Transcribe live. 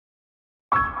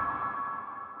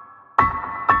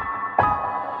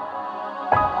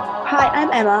I'm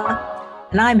Emma.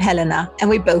 And I'm Helena, and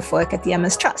we both work at the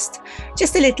MS Trust.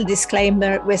 Just a little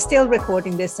disclaimer, we're still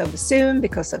recording this over Zoom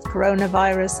because of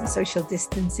coronavirus and social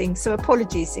distancing, so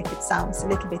apologies if it sounds a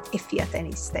little bit iffy at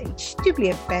any stage. Do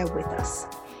bear with us.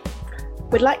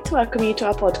 We'd like to welcome you to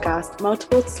our podcast,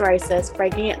 Multiple Sclerosis,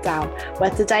 Breaking It Down,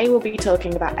 where today we'll be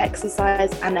talking about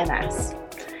exercise and MS.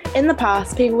 In the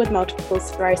past, people with multiple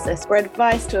sclerosis were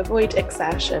advised to avoid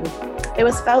exertion. It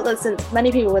was felt that since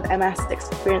many people with MS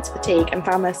experienced fatigue and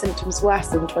found their symptoms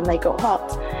worsened when they got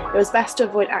hot, it was best to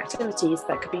avoid activities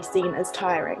that could be seen as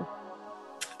tiring.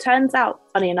 Turns out,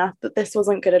 funny enough, that this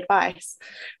wasn't good advice.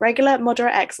 Regular,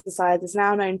 moderate exercise is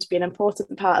now known to be an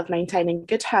important part of maintaining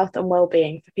good health and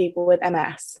well-being for people with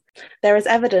MS. There is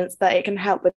evidence that it can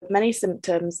help with many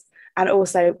symptoms and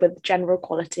also with general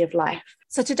quality of life.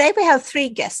 So today we have three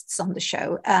guests on the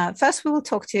show. First, we will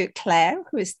talk to Claire,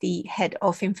 who is the head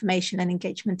of information and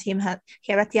engagement team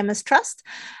here at the MS Trust,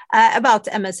 about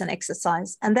MS and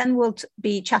exercise. And then we'll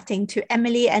be chatting to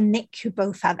Emily and Nick, who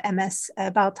both have MS,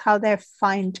 about how they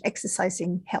find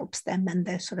exercising helps them and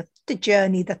their sort of the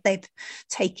journey that they've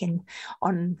taken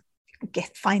on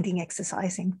finding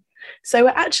exercising. So we're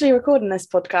actually recording this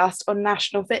podcast on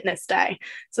National Fitness Day.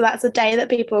 So that's a day that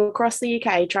people across the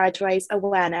UK try to raise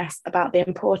awareness about the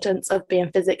importance of being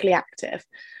physically active.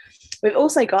 We've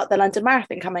also got the London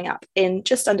Marathon coming up in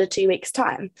just under 2 weeks'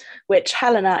 time, which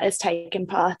Helena is taking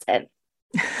part in.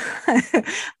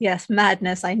 Yes,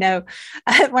 madness, I know.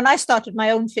 When I started my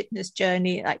own fitness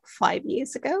journey like 5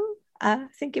 years ago, I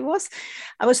think it was.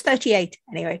 I was 38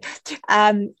 anyway.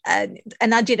 And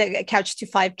I did a couch to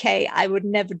 5K. I would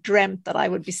never dreamt that I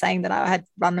would be saying that I had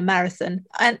run a marathon.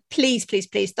 And please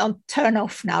don't turn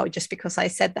off now just because I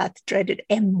said that dreaded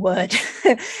M word.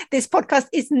 This podcast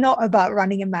is not about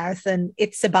running a marathon.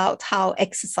 It's about how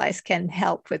exercise can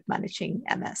help with managing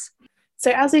MS. So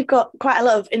as we've got quite a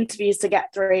lot of interviews to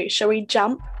get through, shall we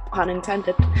jump, pun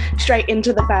intended, straight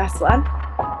into the first one?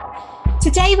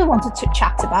 Today we wanted to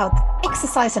chat about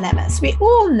exercise and MS. We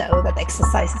all know that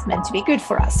exercise is meant to be good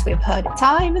for us. We've heard it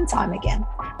time and time again.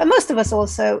 But most of us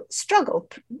also struggle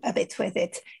a bit with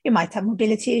it. You might have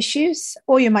mobility issues,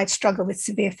 or you might struggle with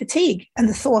severe fatigue. And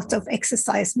the thought of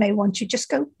exercise may want you just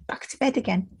go back to bed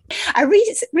again. I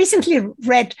recently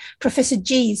read Professor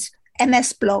G's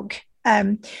MS blog.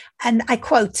 And I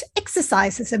quote,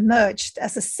 "Exercise has emerged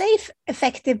as a safe,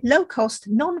 effective, low-cost,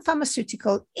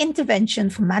 non-pharmaceutical intervention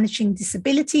for managing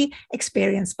disability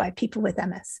experienced by people with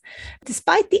MS.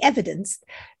 Despite the evidence,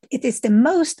 it is the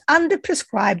most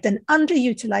underprescribed and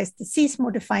underutilized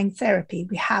disease-modifying therapy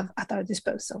we have at our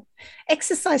disposal.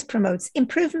 Exercise promotes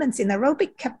improvements in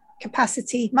aerobic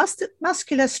capacity,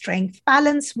 muscular strength,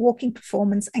 balance, walking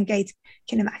performance, and gait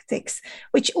kinematics,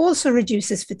 which also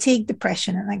reduces fatigue,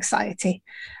 depression, and anxiety."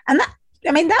 And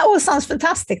that all sounds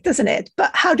fantastic, doesn't it?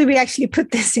 But how do we actually put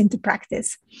this into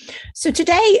practice? So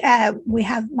today we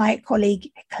have my colleague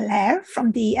Claire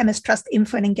from the MS Trust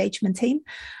Info and Engagement team,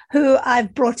 who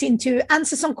I've brought in to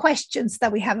answer some questions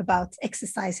that we have about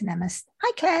exercise and MS.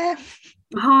 Hi, Claire.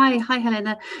 Hi,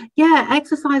 Helena. Yeah,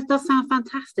 exercise does sound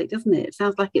fantastic, doesn't it? It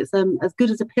sounds like it's as good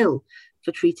as a pill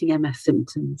for treating MS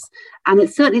symptoms. And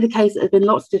it's certainly the case that there have been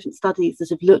lots of different studies that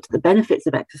have looked at the benefits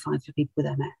of exercise for people with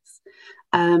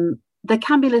MS. They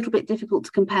can be a little bit difficult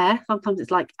to compare. Sometimes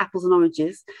it's like apples and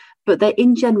oranges, but they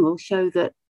in general show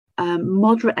that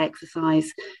moderate exercise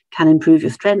can improve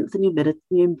your strength and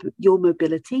your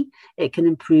mobility. It can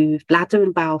improve bladder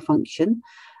and bowel function.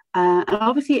 And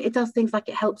obviously it does things like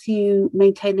it helps you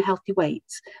maintain a healthy weight,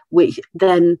 which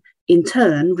then in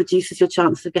turn reduces your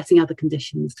chances of getting other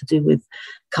conditions to do with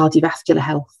cardiovascular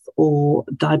health or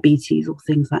diabetes or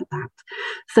things like that.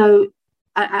 So,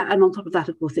 and on top of that,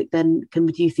 of course, it then can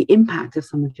reduce the impact of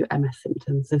some of your MS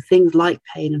symptoms. So things like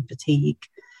pain and fatigue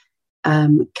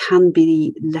can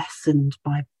be lessened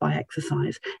by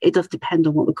exercise. It does depend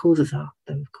on what the causes are,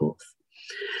 though, of course.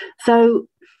 So,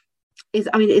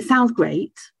 it sounds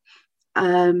great.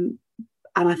 And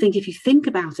I think if you think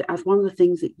about it as one of the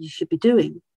things that you should be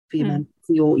doing for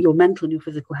your mental and your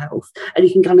physical health, and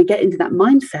you can kind of get into that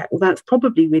mindset, well, that's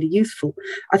probably really useful.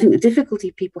 I think the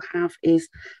difficulty people have is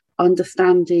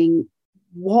understanding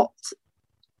what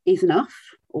is enough,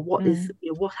 or what is,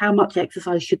 how much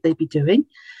exercise should they be doing,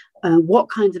 what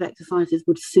kinds of exercises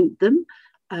would suit them,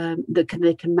 that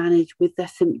they can manage with their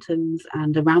symptoms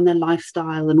and around their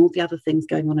lifestyle and all the other things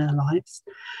going on in their lives,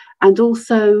 and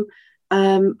also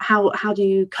how do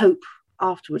you cope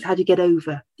afterwards? How do you get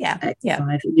over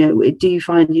exercise? Do you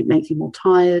find it makes you more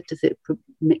tired? Does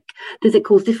it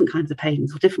cause different kinds of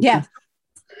pains or different kinds of...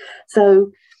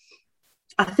 So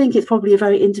I think it's probably a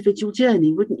very individual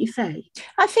journey, wouldn't you say?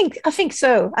 I think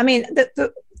so. I mean,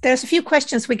 There's a few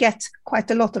questions we get quite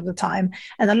a lot of the time,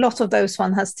 and a lot of those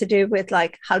one has to do with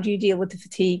like, how do you deal with the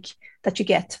fatigue that you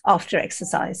get after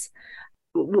exercise?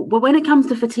 Well, when it comes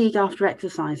to fatigue after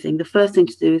exercising, the first thing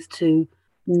to do is to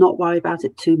not worry about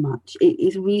it too much. It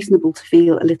is reasonable to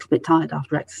feel a little bit tired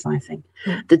after exercising.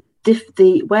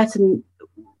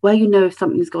 Where you know if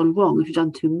something's gone wrong, if you've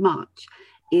done too much,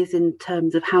 is in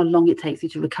terms of how long it takes you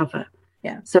to recover.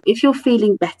 Yeah. So if you're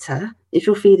feeling better, if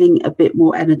you're feeling a bit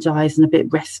more energized and a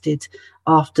bit rested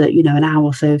after, an hour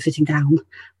or so of sitting down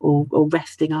or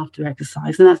resting after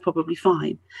exercise, then that's probably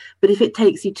fine. But if it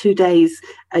takes you 2 days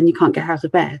and you can't get out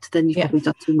of bed, then you've probably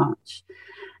done too much.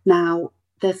 Now,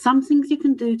 there's some things you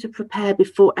can do to prepare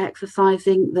before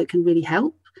exercising that can really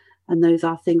help. And those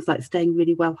are things like staying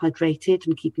really well hydrated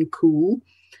and keeping cool,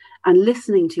 and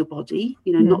listening to your body,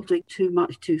 not doing too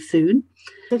much too soon.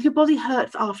 So if your body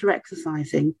hurts after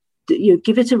exercising,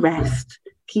 give it a rest,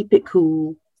 keep it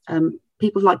cool.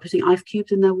 People like putting ice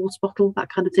cubes in their water bottle, that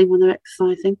kind of thing, when they're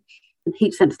exercising. And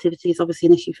heat sensitivity is obviously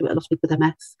an issue for a lot of people with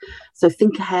MS. So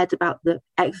think ahead about the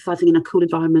exercising in a cool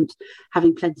environment,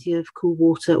 having plenty of cool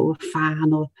water or a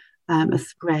fan or a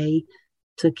spray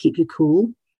to keep you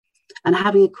cool. And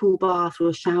having a cool bath or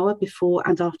a shower before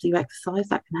and after you exercise,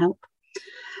 that can help.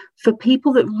 For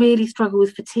people that really struggle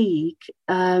with fatigue,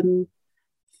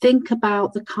 think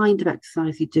about the kind of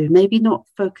exercise you do. Maybe not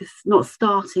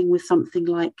starting with something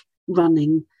like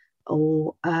running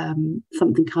or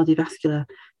something cardiovascular.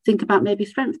 Think about maybe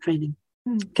strength training,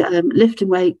 lifting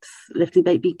weights, lifting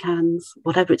baked bean cans,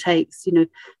 whatever it takes.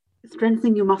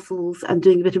 Strengthening your muscles and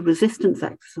doing a bit of resistance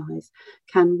exercise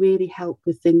can really help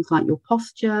with things like your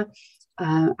posture,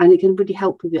 and it can really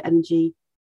help with your energy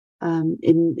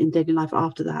in daily life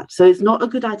after that. So it's not a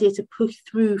good idea to push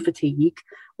through fatigue,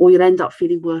 or you'll end up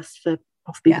feeling worse for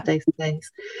possibly for days and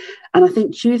days. And I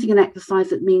think choosing an exercise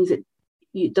that means it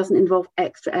doesn't involve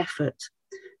extra effort.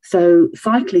 So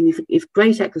cycling is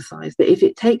great exercise, but if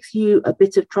it takes you a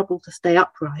bit of trouble to stay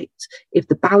upright, if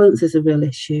the balance is a real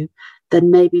issue, then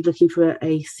maybe looking for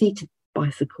a seated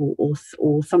bicycle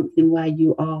or something where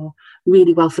you are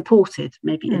really well supported,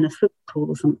 maybe in a swimming pool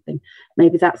or something.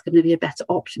 Maybe that's going to be a better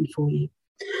option for you.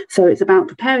 So it's about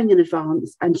preparing in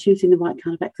advance and choosing the right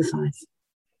kind of exercise.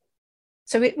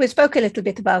 So we spoke a little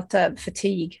bit about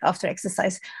fatigue after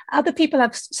exercise. Other people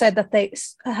have said that they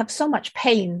have so much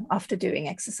pain after doing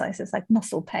exercises, like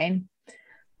muscle pain.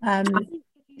 I think if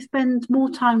you spend more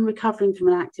time recovering from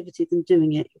an activity than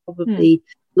doing it, you're probably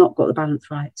not got the balance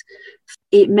right.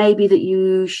 It may be that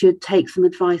you should take some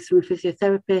advice from a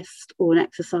physiotherapist or an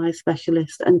exercise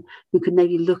specialist, and who can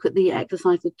maybe look at the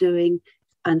exercise you're doing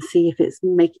and see if it's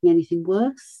making anything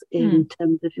worse in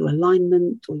terms of your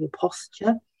alignment or your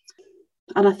posture.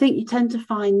 And I think you tend to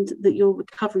find that your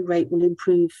recovery rate will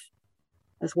improve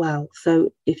as well.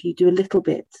 So if you do a little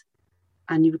bit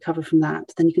and you recover from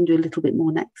that, then you can do a little bit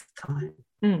more next time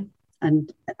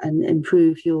and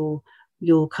improve your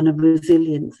kind of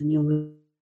resilience and your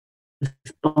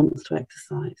response to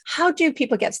exercise. How do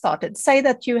people get started? Say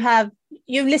that you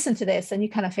listen to this and you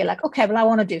kind of feel like, okay, well, I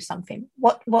want to do something.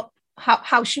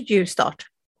 How should you start?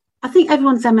 I think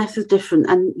everyone's MS is different,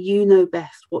 and you know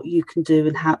best what you can do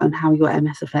and how your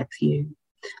MS affects you.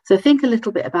 So think a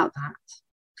little bit about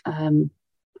that.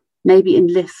 Maybe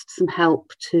enlist some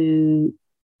help to,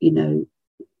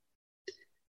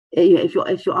 if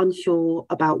you're unsure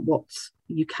about what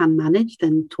you can manage,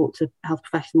 then talk to health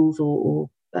professionals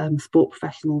or sport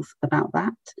professionals about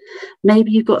that. Maybe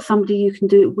you've got somebody you can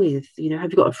do it with.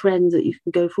 Have you got a friend that you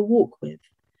can go for a walk with?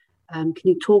 Can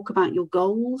you talk about your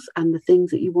goals and the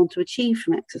things that you want to achieve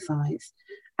from exercise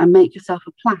and make yourself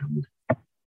a plan?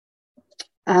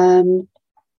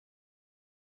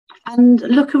 And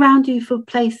look around you for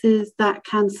places that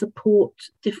can support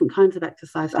different kinds of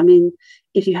exercise. I mean,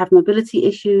 if you have mobility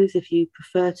issues, if you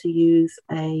prefer to use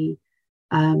a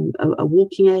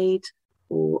walking aid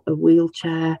or a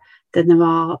wheelchair, then there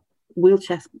are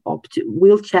wheelchair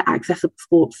accessible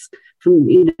sports, from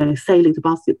sailing to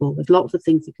basketball. There's lots of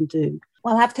things you can do.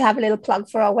 We'll have to have a little plug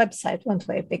for our website, won't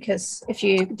we? Because if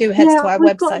you do head to our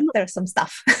website, there's some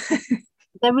stuff.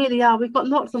 There really are. We've got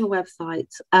lots on the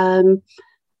website.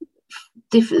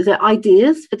 The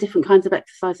ideas for different kinds of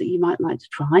exercise that you might like to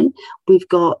try. We've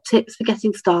got tips for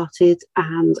getting started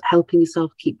and helping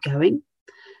yourself keep going.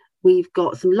 We've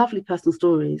got some lovely personal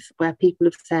stories where people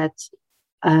have said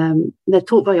they've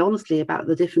talked very honestly about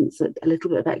the difference that a little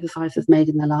bit of exercise has made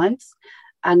in their lives,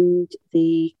 and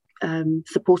the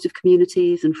supportive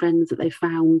communities and friends that they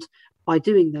found by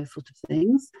doing those sort of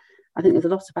things. I think there's a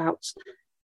lot about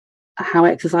how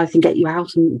exercise can get you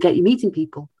out and get you meeting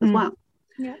people as well.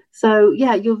 Yeah. So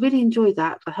you'll really enjoy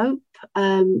that, I hope.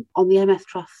 on the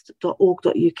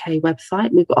mstrust.org.uk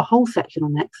website. We've got a whole section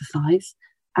on exercise,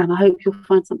 and I hope you'll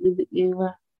find something that you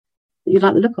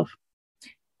like the look of.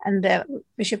 And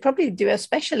we should probably do a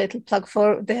special little plug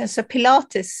for, there's a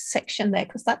Pilates section there,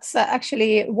 because that's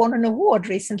actually won an award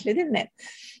recently, didn't it?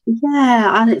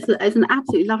 Yeah, and it's an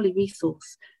absolutely lovely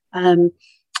resource.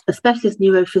 A specialist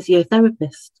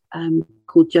neurophysiotherapist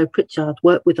called Joe Pritchard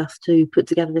worked with us to put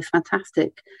together this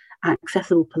fantastic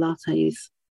accessible Pilates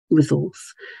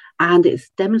resource, and it's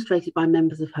demonstrated by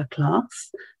members of her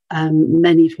class,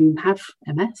 many of whom have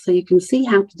MS, so you can see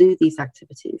how to do these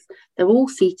activities. They're all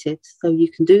seated, so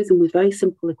you can do them with very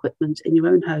simple equipment in your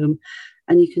own home,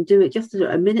 and you can do it just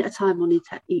a minute at a time on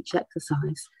each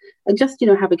exercise, and just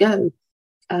have a go.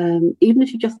 Even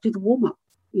if you just do the warm-up,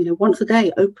 once a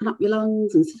day, open up your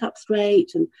lungs and sit up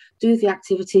straight and do the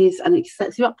activities, and it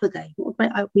sets you up for the day.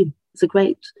 It's a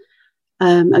great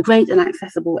and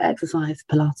accessible exercise,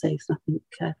 Pilates, I think.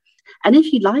 And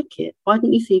if you like it, why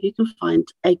don't you see if you can find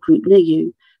a group near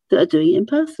you that are doing it in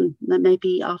person? That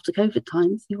maybe after COVID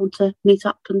times, you want to meet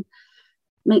up and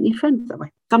make new friends that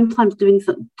way. Sometimes doing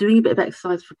a bit of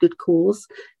exercise for a good cause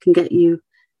can get you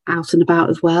out and about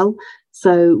as well.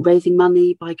 So raising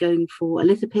money by going for a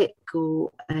litter pick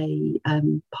or a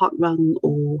park run,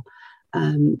 or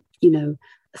a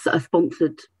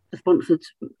sponsored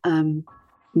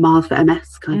Mars for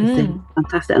MS kind of thing.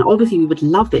 Fantastic. And obviously we would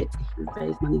love it if you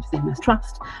raise money for the MS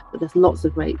Trust, but there's lots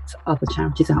of great other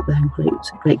charities out there and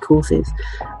great causes.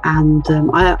 And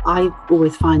I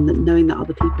always find that knowing that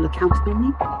other people are counting on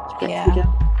me to get to go.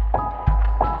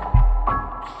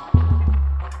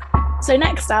 So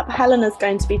next up, Helena's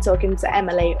going to be talking to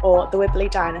Emily, or the Wibbly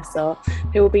Dinosaur,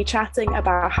 who will be chatting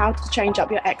about how to change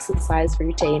up your exercise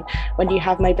routine when you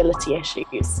have mobility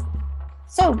issues.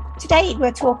 So today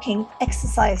we're talking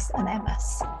exercise and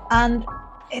MS, and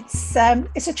it's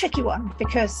a tricky one,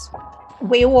 because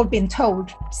we've all been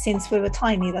told since we were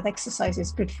tiny that exercise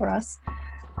is good for us,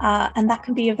 and that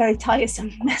can be a very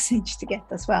tiresome message to get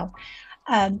as well.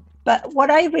 But what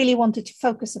I really wanted to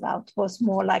focus about was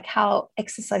more like how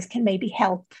exercise can maybe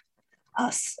help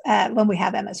us when we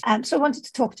have MS. So I wanted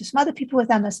to talk to some other people with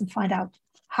MS and find out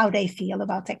how they feel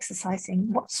about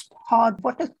exercising, what's hard,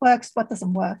 what works, what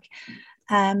doesn't work.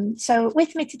 So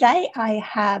with me today, I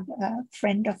have a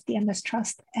friend of the MS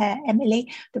Trust,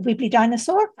 Emily, the Wibbly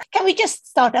Dinosaur. Can we just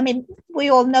start? I mean, we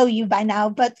all know you by now,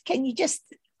 but can you just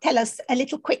tell us a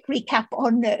little quick recap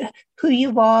on who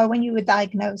you are when you were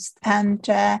diagnosed, and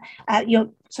your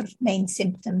sort of main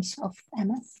symptoms of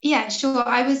MS? Yeah, sure.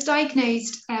 I was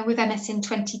diagnosed with MS in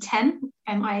 2010.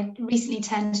 I recently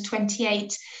turned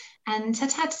 28 and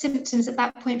had symptoms at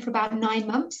that point for about 9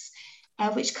 months,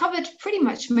 which covered pretty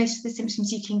much most of the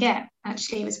symptoms you can get.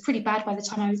 Actually, it was pretty bad by the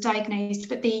time I was diagnosed.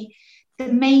 But the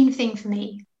main thing for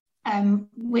me,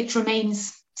 which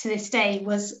remains to this day,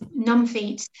 was numb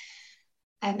feet,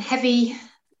 heavy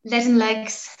leaden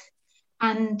legs,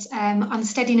 and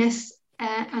unsteadiness,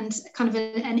 and kind of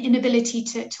an inability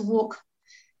to walk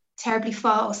terribly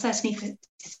far, or certainly to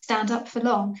stand up for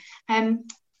long. And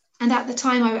at the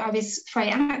time I was very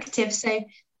active, so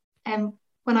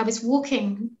when I was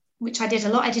walking, which I did a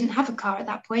lot, I didn't have a car at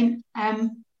that point,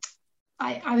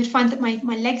 I would find that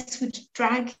my legs would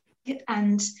drag,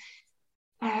 and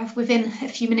within a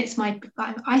few minutes my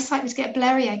eyesight would get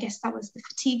blurry. I guess that was the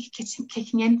fatigue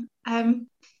kicking in. And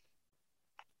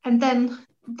then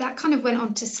that kind of went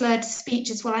on to slurred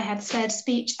speech as well. I had slurred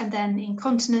speech, and then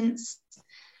incontinence.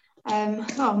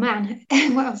 Oh man,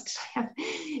 what else did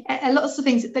I have? Lots of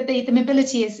things, but the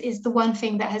mobility is the one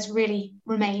thing that has really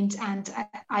remained, and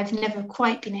I've never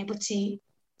quite been able to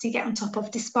get on top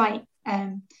of, despite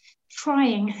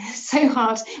trying so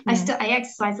hard. I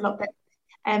exercise a lot, but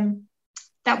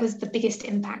that was the biggest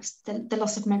impact, the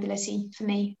loss of mobility for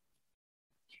me.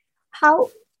 How,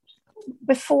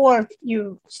 before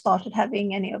you started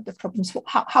having any of the problems,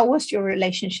 how was your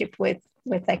relationship with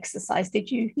exercise?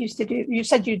 Did you used to do, you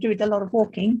said you did a lot of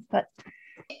walking, but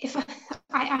if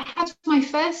I had my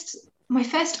first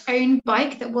own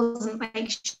bike that wasn't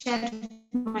like shared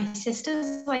with my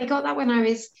sisters. I got that when I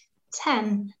was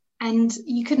 10, and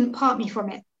you couldn't part me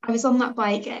from it. I was on that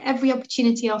bike at every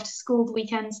opportunity after school, the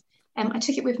weekends. I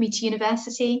took it with me to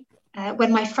university.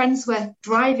 When my friends were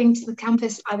driving to the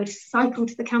campus, I would cycle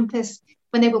to the campus.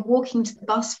 When they were walking to the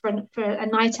bus for a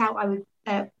night out, I would.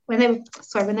 When they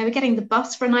were getting the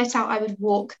bus for a night out, I would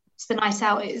walk to the night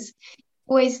out. It was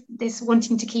always this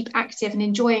wanting to keep active and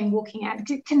enjoying walking out.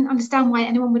 I couldn't understand why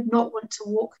anyone would not want to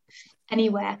walk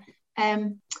anywhere.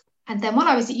 And then while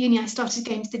I was at uni, I started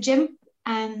going to the gym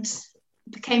and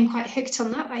became quite hooked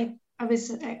on that. I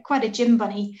was quite a gym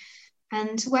bunny.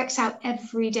 and worked out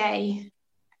every day,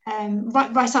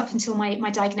 right up until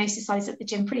my diagnosis. I was at the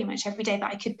gym pretty much every day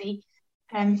that I could be.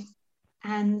 And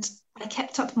I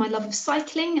kept up my love of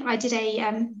cycling. I did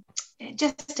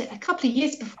just a couple of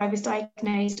years before I was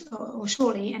diagnosed, or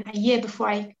shortly, and a year before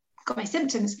I got my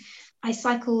symptoms, I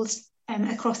cycled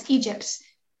across Egypt.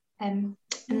 And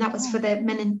that was for the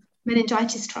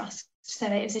Meningitis Trust. So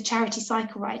it was a charity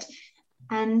cycle ride.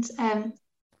 And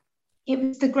it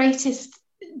was the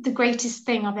greatest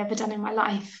thing I've ever done in my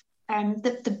life.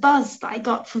 The buzz that I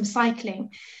got from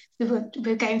cycling, we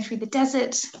were going through the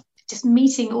desert, just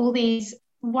meeting all these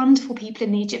wonderful people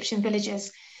in the Egyptian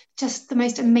villages, just the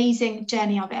most amazing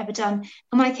journey I've ever done.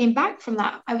 And when I came back from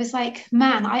that, I was like,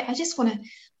 man, I just want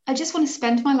to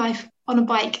spend my life on a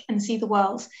bike and see the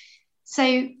world.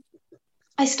 So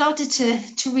I started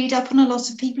to read up on a lot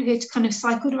of people who had kind of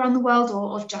cycled around the world,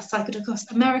 or just cycled across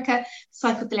America,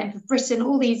 cycled the length of Britain,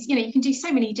 all these, you can do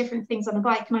so many different things on a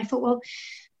bike. And I thought, well,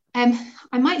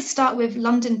 I might start with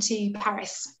London to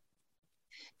Paris.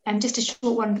 Just a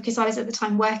short one, because I was at the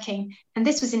time working, and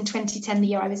this was in 2010, the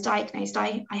year I was diagnosed.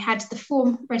 I had the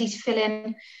form ready to fill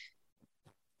in,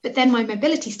 but then my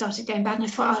mobility started going bad, and I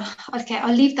thought, okay,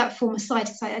 I'll leave that form aside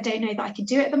because I don't know that I could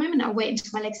do it at the moment. I'll wait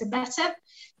until my legs are better.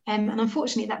 And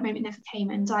unfortunately, that moment never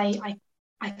came, and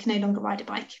I can no longer ride a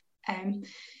bike.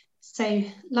 So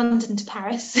London to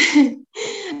Paris,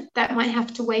 that might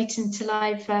have to wait until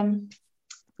I've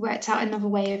worked out another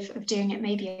way of doing it,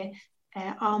 maybe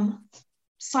arm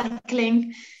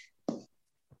cycling or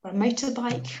a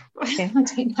motorbike. Okay. I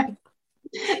don't know,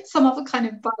 some other kind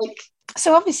of bike.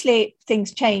 So obviously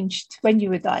things changed when you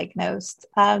were diagnosed,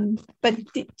 but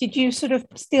did you sort of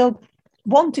still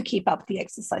want to keep up the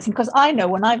exercising? Because I know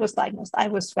when I was diagnosed, I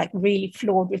was like really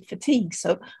floored with fatigue,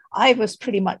 so I was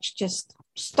pretty much just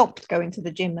stopped going to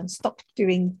the gym and stopped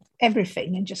doing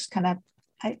everything, and just kind of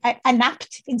I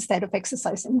napped instead of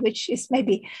exercising, which is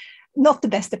maybe not the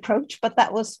best approach, but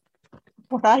that was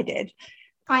what I did.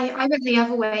 I went the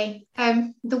other way.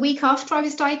 The week after I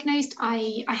was diagnosed,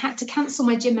 I had to cancel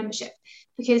my gym membership,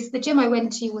 because the gym I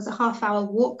went to was a half-hour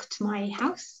walk to my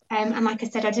house. And like I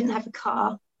said, I didn't have a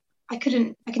car. I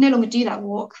could no longer do that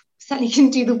walk. Certainly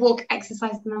couldn't do the walk,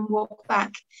 exercise, and then walk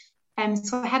back.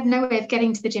 So I had no way of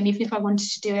getting to the gym, even if I wanted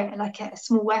to do it like a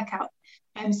small workout.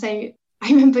 So I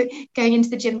remember going into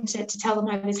the gym to tell them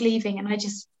I was leaving, and I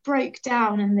just broke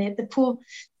down. And the poor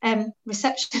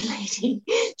reception lady,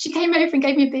 she came over and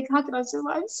gave me a big hug, and I was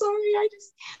like, I'm sorry,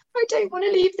 I don't want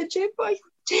to leave the gym.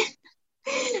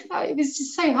 It was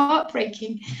just so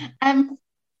heartbreaking.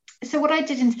 So what I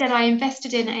did instead, I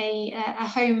invested in a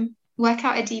home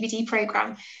workout, a DVD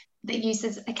program that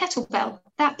uses a kettlebell.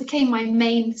 That became my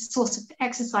main source of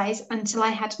exercise until I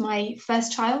had my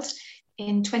first child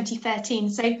in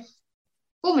 2013. So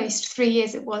almost 3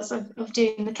 years it was of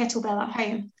doing the kettlebell at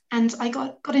home. And I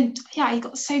got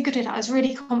so good at it. I was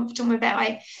really confident with it.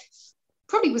 I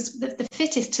probably was the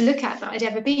fittest to look at that I'd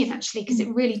ever been, actually, because it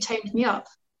really toned me up.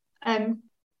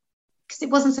 Because it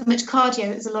wasn't so much cardio,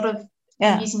 it was a lot of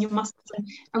using your muscles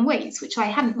and weights, which I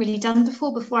hadn't really done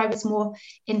before I was more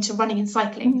into running and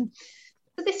cycling.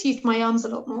 But this used my arms a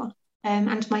lot more,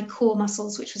 and my core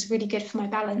muscles, which was really good for my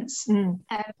balance.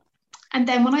 And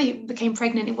then when I became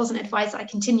pregnant, it wasn't advised that I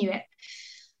continue it.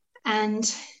 And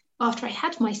after I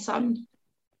had my son,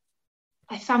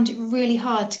 I found it really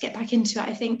hard to get back into it.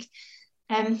 I think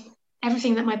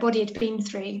everything that my body had been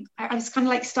through, I was kind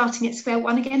of like starting at square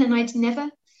one again, and I'd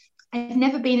never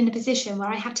been in a position where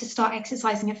I had to start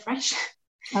exercising afresh.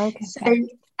 Okay. So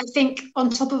I think on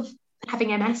top of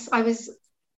having MS, I was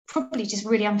probably just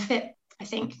really unfit, I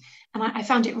think. And I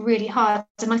found it really hard.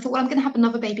 And I thought, well, I'm going to have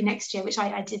another baby next year, which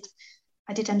I did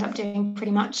end up doing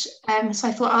pretty much. So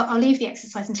I thought I'll leave the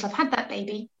exercise until I've had that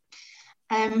baby.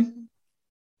 And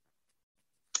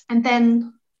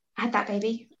then I had that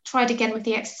baby, tried again with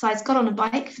the exercise, got on a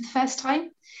bike for the first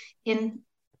time in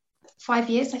 5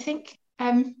 years, I think.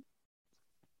 And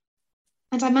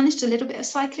I managed a little bit of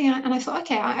cycling, and I thought,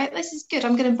 okay, this is good.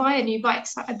 I'm going to buy a new bike.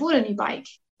 So I bought a new bike,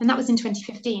 and that was in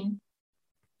 2015.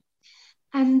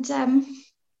 And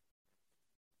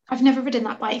I've never ridden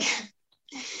that bike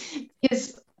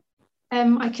because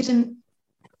I couldn't,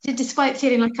 despite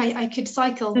feeling like I could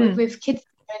cycle with kids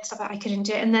and stuff, I couldn't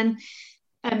do it. And then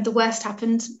the worst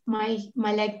happened. My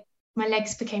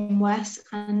legs became worse,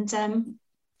 and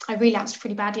I relapsed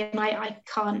pretty badly, and I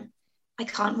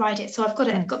can't ride it. So I've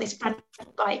got this brand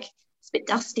new bike. It's a bit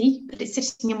dusty, but it's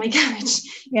sitting in my garage,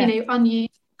 unused,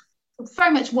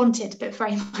 very much wanted, but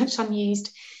very much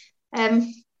unused.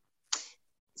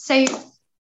 So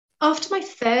after my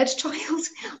third child,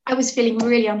 I was feeling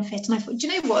really unfit, and I thought, do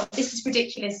you know what? This is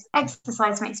ridiculous.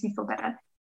 Exercise makes me feel better.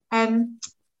 I'm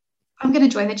going to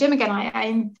join the gym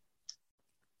again.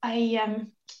 I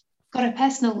got a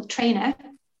personal trainer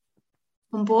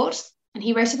on board, and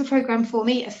he wrote up a program for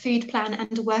me, a food plan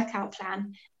and a workout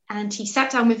plan. And he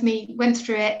sat down with me, went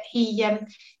through it. He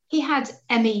had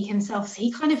ME himself, so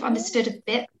he kind of understood a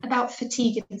bit about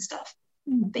fatigue and stuff.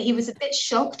 But he was a bit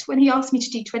shocked when he asked me to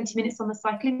do 20 minutes on the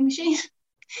cycling machine.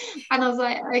 And I was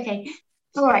like, okay,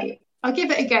 all right, I'll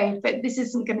give it a go, but this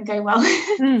isn't going to go well.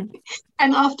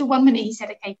 And after 1 minute, he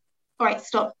said, okay, all right,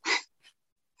 stop.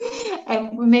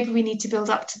 Maybe we need to build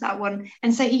up to that one.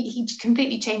 And so he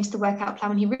completely changed the workout plan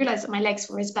when he realized that my legs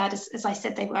were as bad as I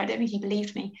said they were. I don't think he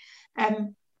believed me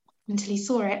until he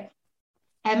saw it.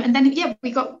 And then, yeah,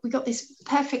 we got this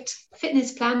perfect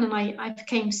fitness plan, and I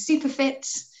became super fit,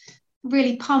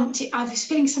 really pumped. I was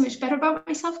feeling so much better about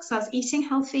myself because I was eating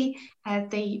healthy.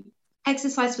 The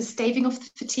exercise was staving off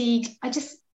the fatigue.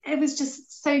 It was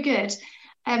just so good.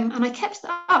 And I kept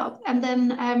that up. And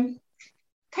then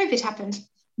COVID happened.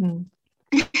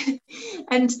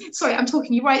 And sorry, I'm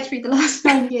talking you right through the last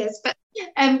 9 years, but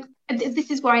this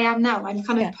is where I am now. I'm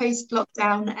kind of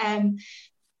post-lockdown,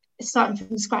 starting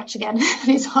from scratch again.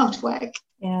 It's hard work.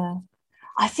 Yeah,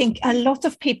 I think a lot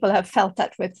of people have felt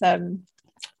that with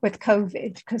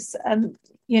COVID, because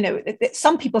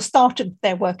some people started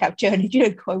their workout journey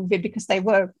during COVID because they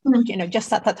were just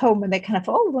sat at home, and they kind of,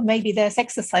 oh well, maybe there's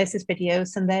exercises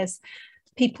videos and there's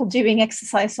people doing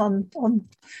exercise on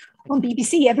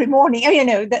BBC every morning,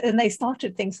 and they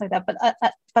started things like that.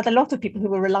 But a lot of people who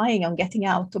were relying on getting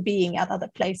out or being at other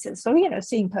places, so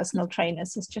seeing personal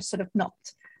trainers has just sort of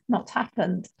not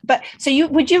happened. But so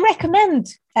would you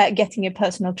recommend getting a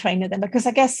personal trainer then? Because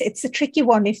I guess it's a tricky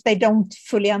one if they don't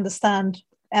fully understand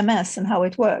MS and how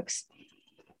it works.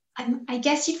 I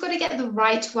guess you've got to get the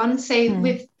right one. So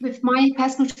with my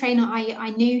personal trainer, I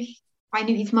knew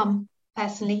his mum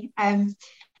personally, and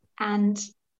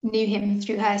knew him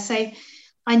through her. So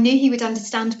I knew he would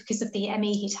understand because of the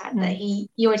ME he'd had, that he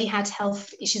already had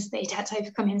health issues that he'd had to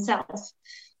overcome himself.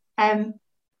 I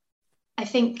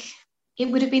think it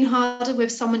would have been harder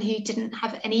with someone who didn't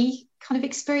have any kind of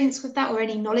experience with that or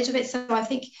any knowledge of it. So I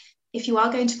think if you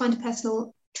are going to find a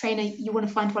personal trainer, you want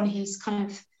to find one who's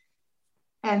kind of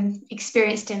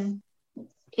experienced in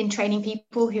training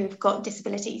people who have got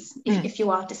disabilities, if you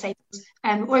are disabled,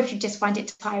 or if you just find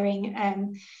it tiring,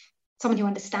 someone who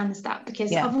understands that,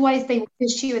 because otherwise they will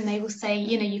push you and they will say,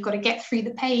 you've got to get through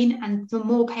the pain, and the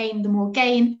more pain, the more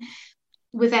gain.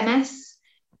 With MS,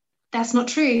 that's not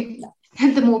true.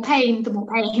 The more pain, the more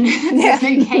pain. There's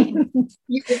no gain.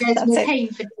 There's more pain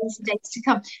for days and days to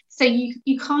come. So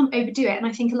you can't overdo it. And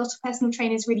I think a lot of personal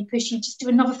trainers really push you, just do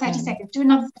another 30 seconds,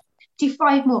 do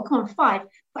 5 more, come on, 5.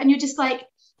 And you're just like,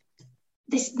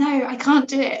 no, I can't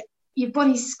do it. Your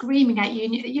body's screaming at you,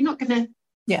 and you're not going to,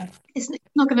 it's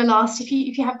not going to last if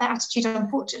you have that attitude,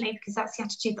 unfortunately, because that's the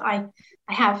attitude that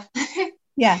I have.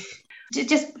 Yeah.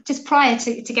 Just prior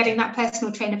to getting that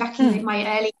personal trainer back in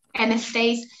my early MS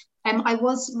days, I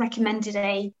was recommended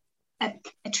a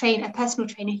personal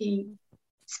trainer who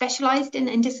specialised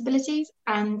in disabilities,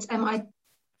 and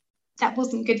that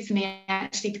wasn't good for me,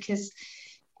 actually, because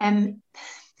kind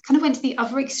of went to the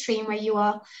other extreme where you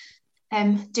are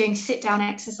doing sit down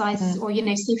exercises, or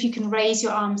see if you can raise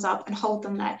your arms up and hold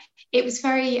them there. It was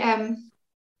very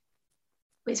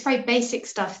it's very basic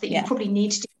stuff that you probably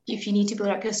need to do if you need to build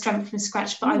up your strength from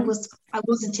scratch, but I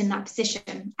wasn't in that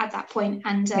position at that point.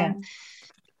 And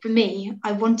for me,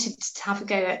 I wanted to have a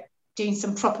go at doing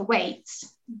some proper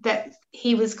weights, but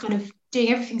he was kind of doing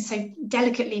everything so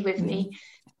delicately with me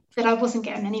that I wasn't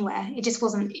getting anywhere. It just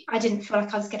wasn't, I didn't feel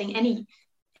like I was getting any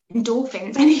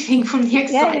endorphins, anything from the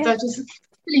exercise. I was just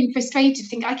feeling frustrated,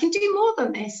 thinking I can do more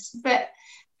than this. But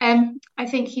I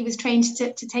think he was trained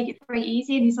to take it very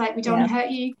easy, and he's like, we don't want to hurt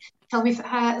you, tell me if it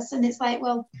hurts. And it's like,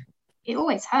 well, it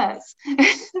always hurts.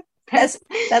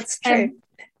 That's true.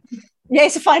 Yeah,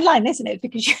 it's a fine line, isn't it?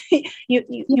 Because you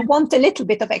want a little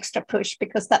bit of extra push,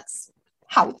 because that's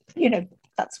how,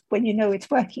 that's when it's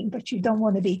working, but you don't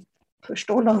want to be pushed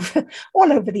all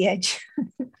over the edge.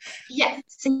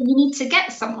 So you need to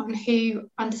get someone who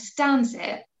understands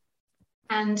it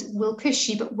and will push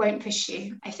you but won't push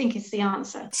you, I think, is the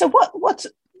answer. So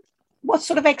what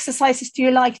sort of exercises do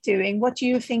you like doing? What do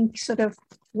you think sort of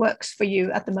works for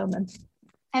you at the moment?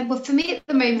 Well, for me at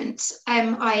the moment,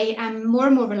 I am more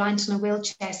and more reliant on a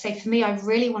wheelchair. So for me, I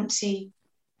really want to,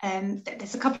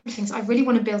 there's a couple of things. I really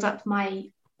want to build up my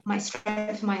my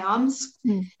strength in my arms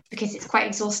because it's quite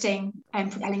exhausting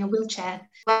propelling a wheelchair.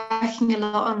 Working a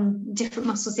lot on different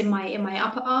muscles in my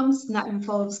upper arms, and that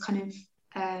involves kind of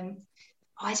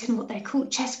I don't know what they're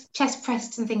called, chest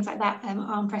press and things like that,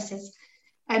 arm presses.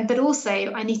 But also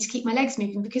I need to keep my legs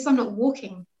moving because I'm not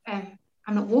walking.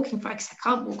 I'm not walking because I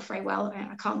can't walk very well.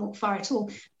 I can't walk far at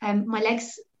all. My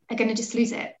legs are going to just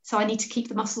lose it. So I need to keep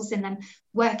the muscles in them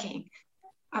working.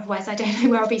 Otherwise, I don't know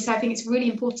where I'll be. So I think it's really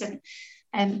important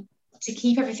to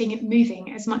keep everything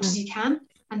moving as much as you can.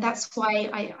 And that's why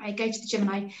I go to the gym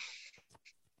and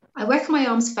I work on my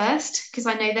arms first, because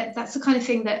I know that that's the kind of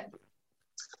thing that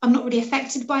I'm not really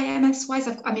affected by MS-wise.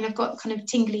 I've got kind of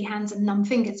tingly hands and numb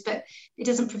fingers, but it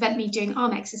doesn't prevent me doing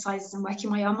arm exercises and working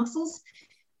my arm muscles.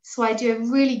 So I do a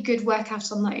really good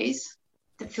workout on those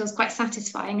that feels quite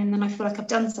satisfying, and then I feel like I've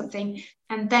done something.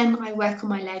 And then I work on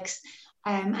my legs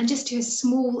and just do a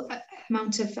small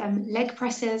amount of leg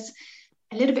presses,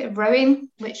 a little bit of rowing,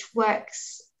 which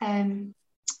works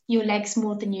your legs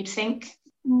more than you'd think.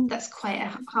 That's quite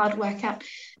a hard workout.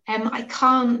 I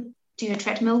can't do a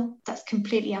treadmill. That's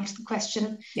completely out of the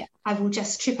question. Yeah. I will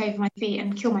just trip over my feet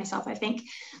and kill myself, I think.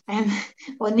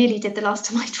 Or nearly did the last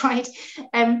time I tried.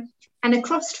 And a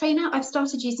cross trainer, I've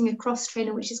started using a cross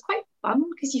trainer, which is quite fun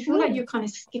because you feel like you're kind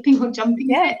of skipping or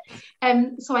jumping a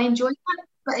bit. So I enjoy that.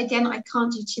 But again, I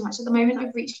can't do too much. At the moment,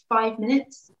 I've reached 5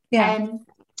 minutes. And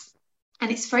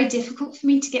it's very difficult for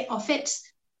me to get off it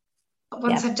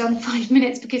once I've done 5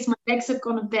 minutes, because my legs have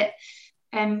gone a bit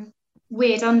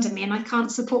weird under me and I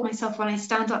can't support myself when I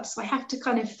stand up. So I have to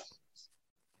kind of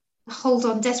hold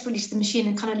on desperately to the machine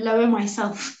and kind of lower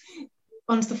myself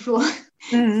onto the floor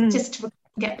just to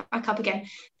get back up again.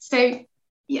 So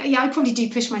I probably do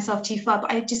push myself too far,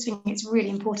 but I just think it's really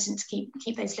important to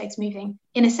keep those legs moving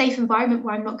in a safe environment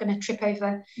where I'm not going to trip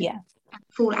over and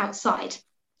fall outside,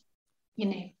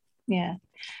 on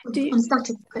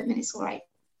static equipment. It's all right.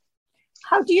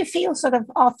 How do you feel sort of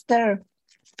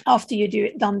after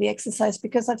you done the exercise?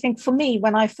 Because I think for me,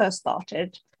 when I first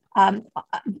started,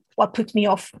 what put me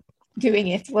off doing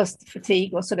it was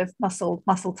fatigue or sort of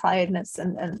muscle tiredness,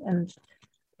 and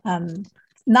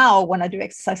now when I do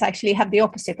exercise, I actually have the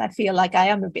opposite. I feel like I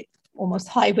am a bit almost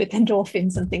high with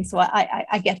endorphins and things, so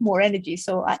I get more energy.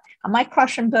 So I might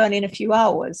crash and burn in a few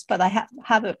hours, but I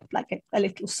have a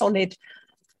little solid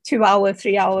 2 hour,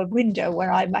 3 hour window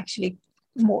where I'm actually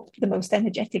the most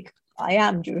energetic I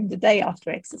am during the day after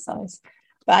exercise.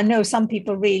 But I know some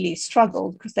people really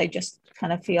struggle because they just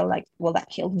kind of feel like, well, that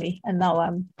killed me and now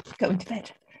I'm going to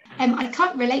bed. I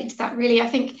can't relate to that really. I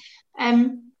think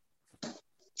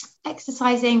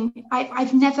exercising,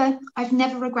 I've never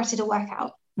regretted a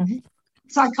workout.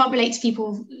 So I can't relate to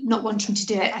people not wanting to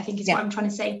do it, I think is what I'm trying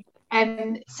to say.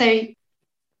 So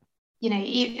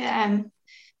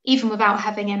even without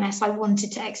having MS, I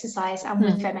wanted to exercise, and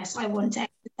with MS, I want to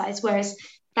exercise. Whereas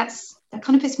that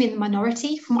kind of puts me in the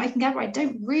minority. From what I can gather, I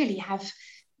don't really have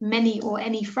many or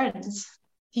any friends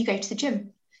who go to the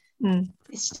gym.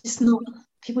 It's just not.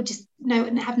 People just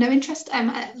have no interest.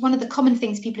 One of the common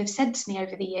things people have said to me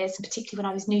over the years, and particularly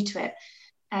when I was new to it,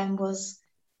 was,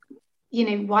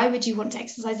 why would you want to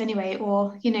exercise anyway?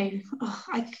 Or,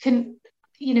 I couldn't,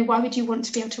 why would you want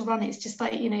to be able to run? It's just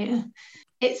like, it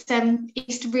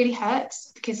used to really hurt,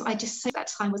 because I just said that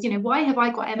time was, why have I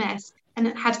got MS and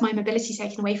had my mobility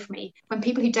taken away from me when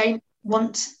people who don't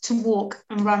want to walk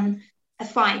and run are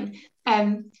fine?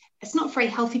 It's not a very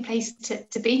healthy place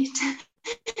to be.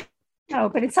 No,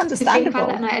 but it's understandable.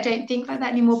 And I don't think like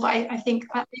that anymore, but I think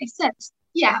I accept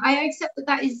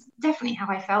that is definitely how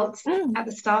I felt at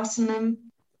the start, and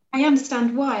I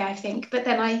understand why, I think, but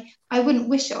then I wouldn't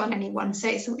wish it on anyone, so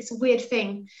it's a weird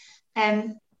thing.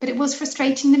 But it was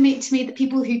frustrating to me that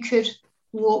people who could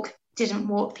walk didn't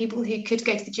walk, people who could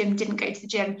go to the gym didn't go to the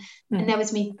gym, and there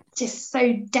was me just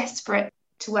so desperate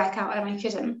to work out and I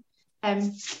couldn't.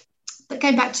 But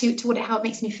going back to how it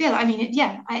makes me feel, I mean,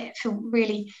 I feel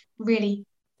really, really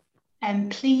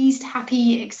pleased,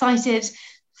 happy, excited,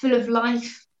 full of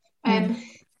life.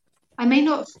 I may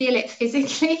not feel it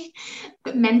physically,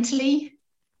 but mentally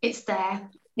it's there.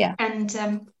 Yeah. And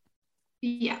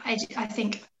I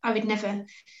think I would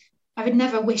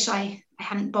never wish I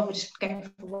hadn't bothered going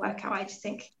for a workout. I just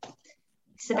think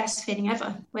it's the best feeling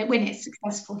ever when it's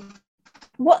successful.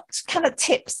 What kind of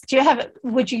tips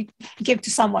would you give to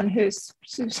someone who's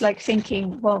like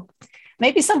thinking, well,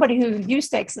 maybe somebody who used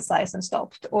to exercise and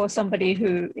stopped, or somebody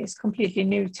who is completely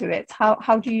new to it?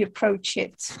 How do you approach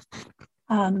it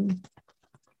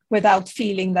without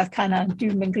feeling that kind of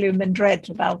doom and gloom and dread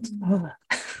about?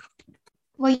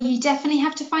 Well, you definitely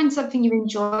have to find something you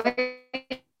enjoy.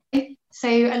 So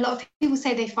a lot of people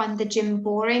say they find the gym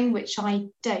boring, which I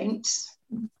don't.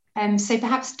 So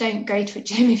perhaps don't go to a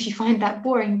gym if you find that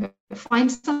boring, but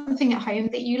find something at home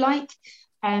that you like.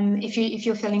 If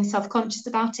you're feeling self-conscious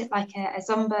about it, like a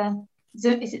Zumba,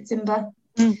 is it Zumba?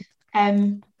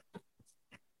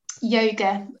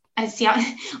 Yoga.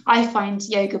 I find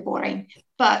yoga boring,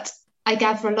 but I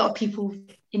gather a lot of people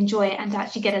enjoy it and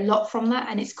actually get a lot from that,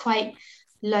 and it's quite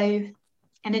low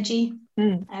energy.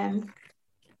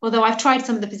 Although I've tried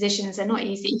some of the positions, they're not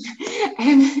easy.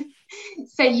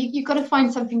 So you've got to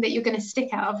find something that you're going to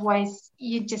stick at, otherwise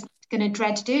you're just going to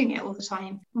dread doing it all the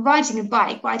time. Riding a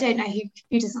bike, but I don't know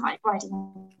who doesn't like riding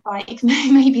a bike.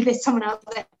 Maybe there's someone out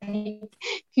there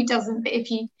who doesn't, but if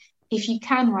you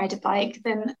can ride a bike,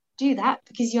 then do that,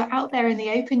 because you're out there in the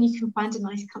open. You can find a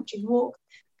nice country walk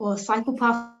or a cycle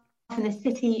path in the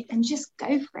city and just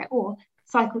go for it, or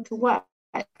cycle to work.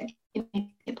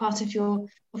 Part of your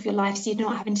life, so you're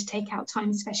not having to take out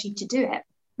time especially to do it.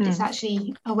 It's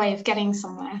actually a way of getting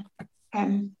somewhere.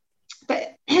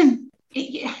 But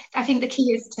I think the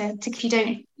key is to if you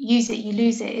don't use it, you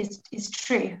lose it is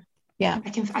true. Yeah, I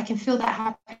can feel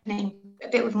that happening a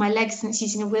bit with my legs since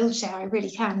using a wheelchair. I really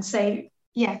can. So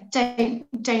yeah,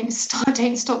 don't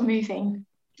stop moving.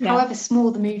 Yeah. However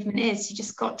small the movement is, you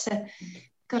just got to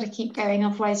keep going,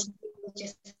 otherwise you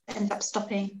just end up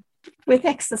stopping. With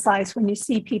exercise, when you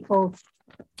see people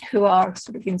who are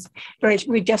sort of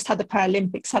we just had the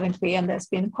Paralympics, haven't we? And there's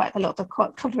been quite a lot of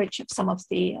coverage of some of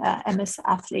the MS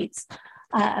athletes.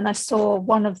 And I saw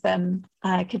one of them,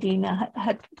 Kadina,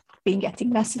 had been getting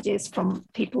messages from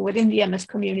people within the MS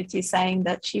community saying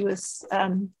that she was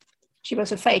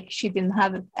a fake. She didn't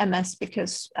have MS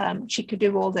because she could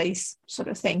do all these sort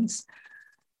of things,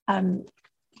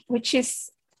 which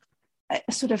is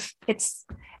sort of, it's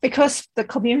because the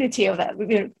community of that,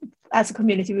 as a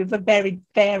community with very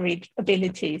varied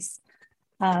abilities,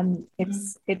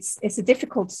 it's a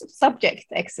difficult subject,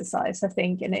 exercise, I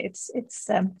think, and it's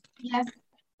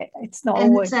not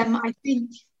always.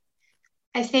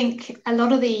 I think a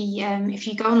lot of the if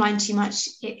you go online too much,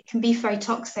 it can be very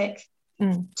toxic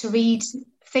to read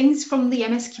things from the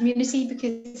MS community,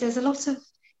 because there's a lot of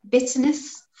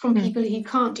bitterness from people who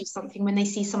can't do something when they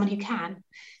see someone who can.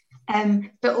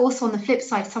 But also on the flip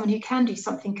side, someone who can do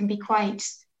something can be quite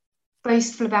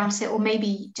boastful about it, or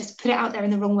maybe just put it out there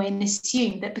in the wrong way and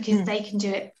assume that because they can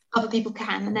do it, other people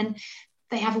can, and then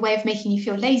they have a way of making you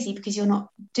feel lazy because you're not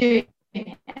doing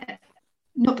it,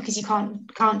 not because you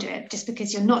can't do it, just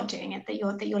because you're not doing it, that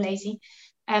you're lazy.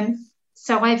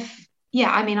 So I've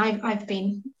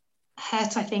been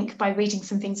hurt, I think, by reading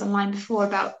some things online before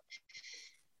about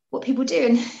what people do,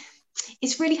 and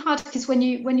it's really hard because when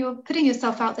you're putting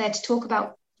yourself out there to talk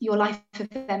about your life of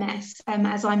MS,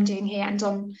 as I'm doing here and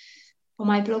on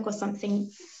my blog or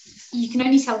something, you can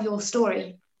only tell your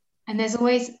story, and there's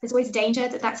always danger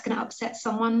that that's going to upset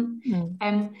someone.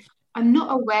 I'm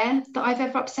not aware that I've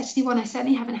ever upset anyone. I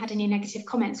certainly haven't had any negative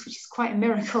comments, which is quite a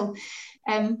miracle.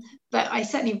 But I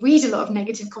certainly read a lot of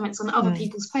negative comments on other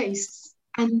people's posts,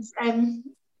 and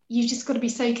you've just got to be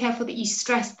so careful that you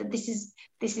stress that this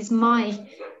is my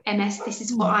MS, this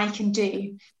is what I can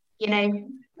do,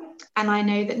 and I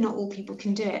know that not all people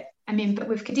can do it. I mean, but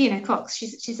with Kadina Cox,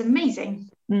 she's amazing,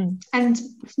 and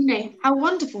how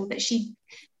wonderful that she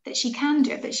can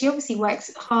do it. But she obviously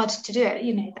works hard to do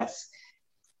it. That's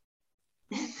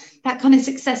that kind of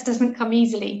success doesn't come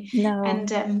easily. No.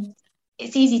 And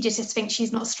it's easy just to think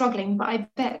she's not struggling, but I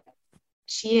bet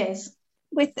she is.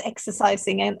 With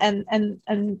exercising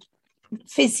and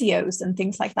physios and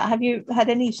things like that, have you had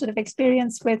any sort of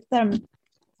experience with them?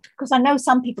 Because I know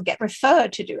some people get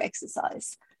referred to do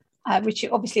exercise, which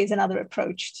obviously is another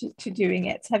approach to doing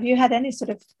it. Have you had any sort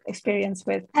of experience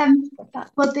with that?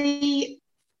 Well, the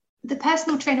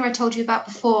personal trainer I told you about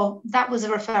before, that was a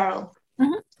referral.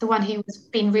 The one who was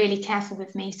being really careful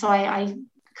with me, so I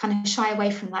kind of shy away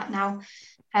from that now.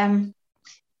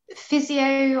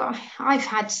 Physio, I've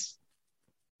had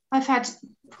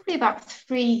probably about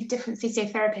 3 different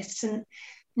physiotherapists, and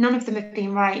none of them have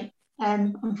been right.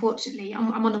 Unfortunately,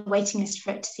 I'm on a waiting list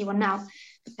for it to see one now,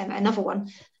 another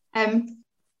one.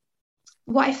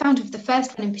 What I found with the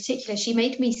first one in particular, she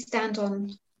made me stand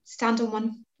on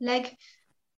one leg,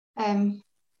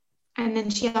 and then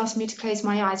she asked me to close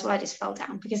my eyes. Well, I just fell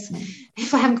down, because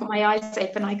if I haven't got my eyes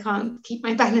open, I can't keep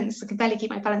my balance. I can barely keep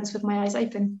my balance with my eyes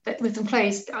open, but with them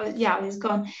closed, I was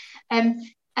gone.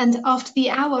 And after the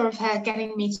hour of her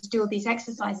getting me to do all these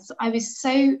exercises, I was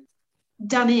so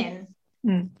done in.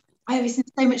 I was in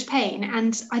so much pain,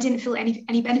 and I didn't feel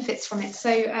any benefits from it. So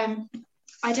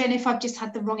I don't know if I've just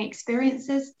had the wrong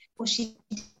experiences, or she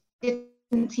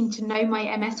didn't seem to know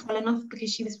my MS well enough,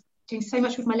 because she was doing so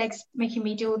much with my legs, making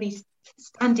me do all these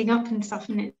standing up and stuff,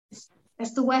 and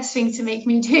that's the worst thing to make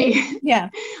me do. Yeah.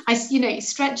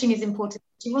 Stretching is important.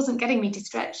 She wasn't getting me to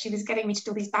stretch. She was getting me to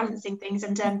do all these balancing things,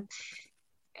 and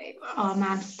oh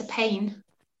man, the pain.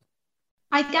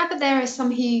 I gather there are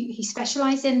some who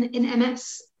specialise in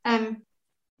MS,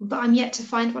 but I'm yet to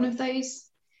find one of those.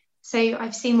 So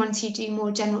I've seen ones who do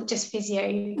more general, just physio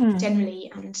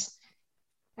generally,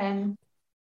 and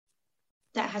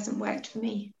that hasn't worked for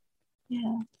me.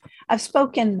 Yeah, I've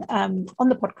spoken on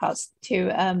the podcast to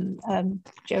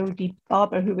Jodie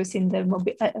Barber, who was in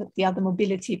the other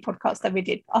mobility podcast that we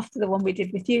did after the one we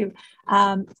did with you,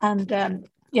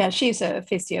 yeah, she's a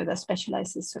physio that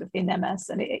specializes sort of in MS,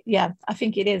 and I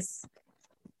think it is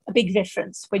a big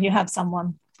difference when you have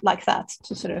someone like that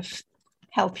to sort of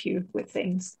help you with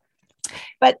things.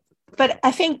 But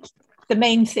I think the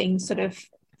main thing sort of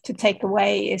to take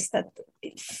away is that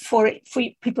for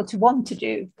people to want to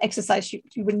do exercise, you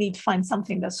would need to find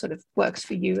something that sort of works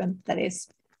for you and that is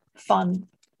fun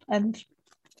and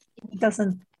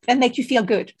make you feel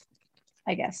good.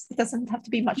 I guess it doesn't have to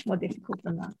be much more difficult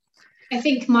than that. I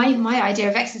think my idea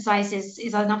of exercise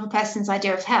is another person's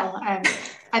idea of hell.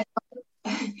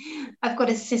 I've got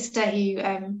a sister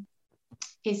who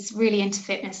is really into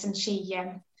fitness, and she's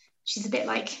a bit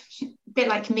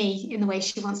like me in the way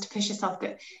she wants to push herself,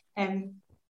 but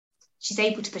she's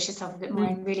able to push herself a bit more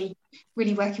and really,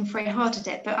 really working very hard at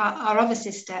it. But our other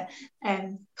sister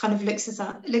kind of looks at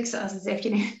us as if,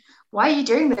 why are you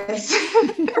doing this?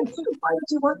 Why would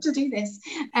you want to do this?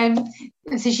 And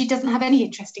so she doesn't have any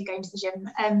interest in going to the gym.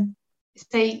 And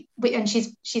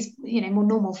she's more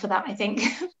normal for that, I think.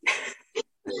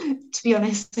 To be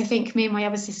honest, I think me and my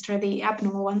other sister are the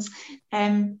abnormal ones.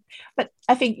 But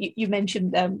I think you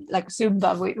mentioned like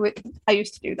Zumba. I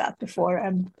used to do that before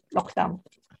lockdown,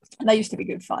 and that used to be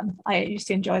good fun. I used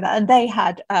to enjoy that, and they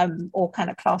had all kind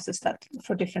of classes that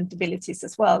for different abilities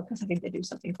as well, because I think they do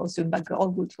something called Zumba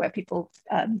Goldwood, where people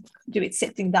do it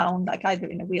sitting down, like either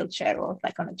in a wheelchair or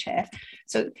like on a chair.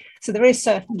 So there is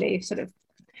certainly sort of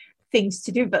things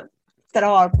to do, but there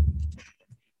are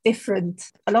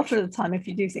different. A lot of the time, if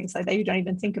you do things like that, you don't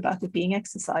even think about it being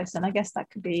exercise, and I guess that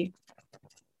could be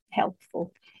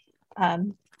helpful.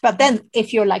 But then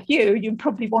if you're like you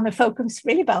probably want to focus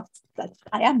really about that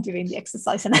I am doing the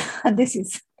exercise and this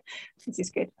is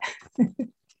good.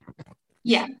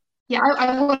 I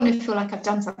want to feel like I've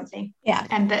done something,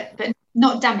 but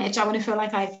not damage. I want to feel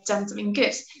like I've done something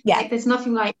good. Like, there's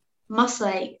nothing like muscle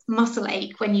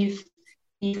ache when you've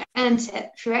earned it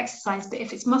through exercise, but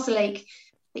if it's muscle ache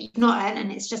that you've not earned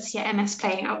and it's just your MS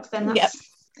playing out, then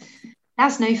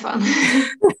that's no fun.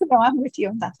 No, I'm with you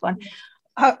on that one.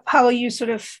 How are you sort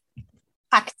of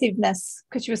activeness,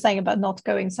 because you were saying about not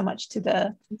going so much to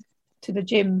the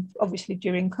gym, obviously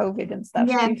during COVID and stuff,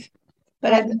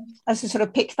 but as you sort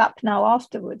of picked up now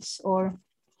afterwards, or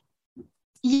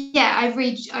I've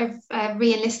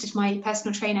re-enlisted my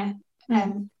personal trainer.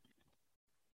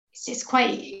 It's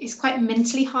quite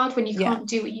mentally hard when you can't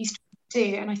do what you used to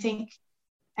do, and I think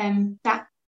that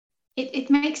it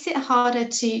makes it harder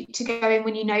to go in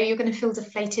when you know you're going to feel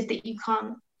deflated that you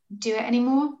can't do it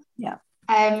anymore.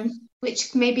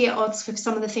 Which may be at odds with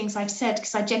some of the things I've said,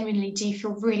 because I genuinely do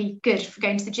feel really good for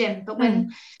going to the gym. But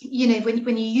when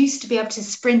when you used to be able to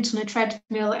sprint on a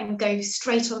treadmill and go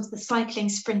straight onto the cycling,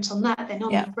 sprint on that, then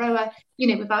on the rower,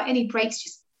 without any breaks,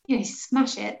 just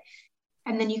smash it,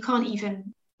 and then you can't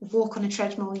even walk on a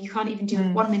treadmill, you can't even do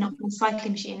 1 minute on a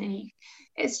cycling machine, and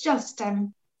it's just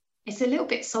it's a little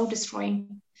bit soul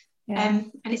destroying,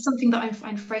 and it's something that I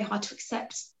find very hard to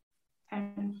accept.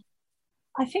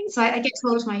 I think so. I get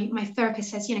told, my therapist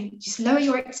says, just lower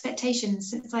your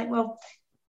expectations. It's like, well,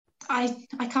 I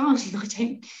can't. I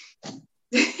don't.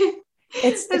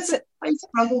 It's I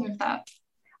struggle with that.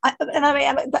 I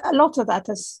mean, a lot of that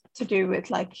has to do with,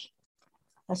 like,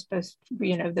 I suppose,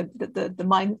 the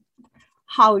mind,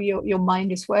 how your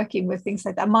mind is working with things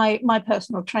like that. My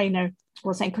personal trainer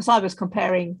was saying, because I was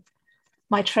comparing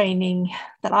my training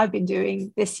that I've been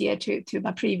doing this year to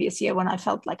my previous year, when I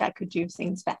felt like I could do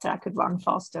things better, I could run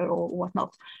faster or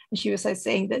whatnot. And she was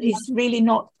saying that it's really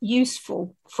not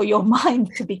useful for your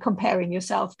mind to be comparing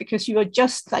yourself, because you are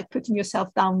just like putting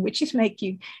yourself down, which is make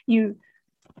you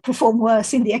perform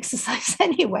worse in the exercise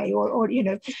anyway, or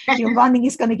your running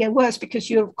is going to get worse because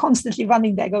you're constantly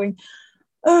running there going,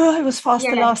 oh, I was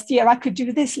faster last year, I could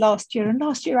do this last year, and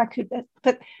last year I could,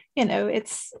 but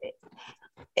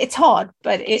it's hard,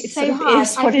 but it's so hard.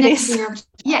 Is what it is.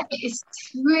 It's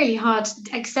really hard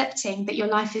accepting that your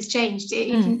life has changed,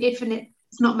 even if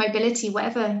it's not mobility,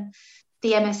 whatever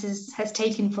the MS has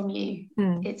taken from you.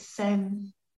 It's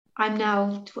I'm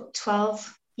now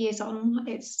 12 years on,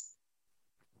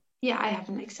 I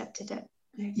haven't accepted it,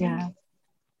 I think. Yeah.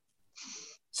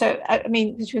 So, I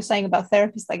mean, as you were saying about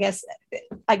therapists,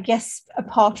 I guess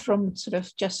apart from sort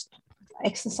of just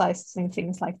exercises and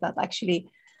things like that, actually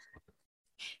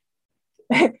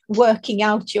working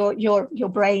out your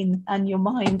brain and your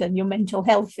mind and your mental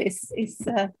health is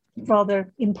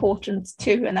rather important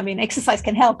too. And I mean, exercise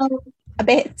can help a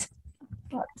bit,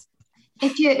 but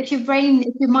if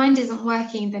your mind isn't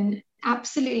working, then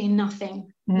absolutely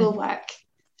nothing will work.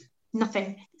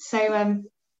 Nothing. So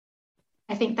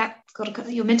I think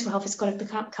your mental health has got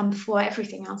to come before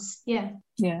everything else. Yeah.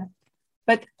 Yeah.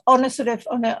 But on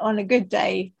a good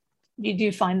day, you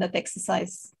do find that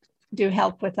exercise do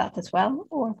help with that as well,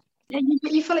 or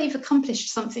you feel like you've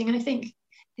accomplished something. And I think,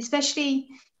 especially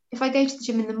if I go to the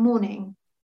gym in the morning,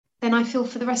 then I feel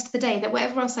for the rest of the day that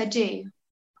whatever else I do,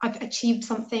 I've achieved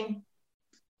something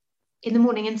in the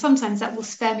morning. And sometimes that will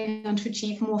spur me on to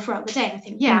achieve more throughout the day. I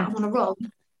think, I'm on a roll.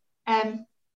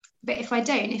 But if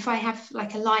I have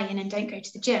like a lie-in and don't go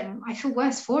to the gym, I feel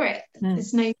worse for it.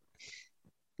 There's no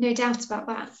doubt about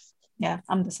that. Yeah,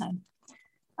 I'm the same.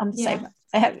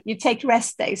 You take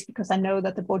rest days because I know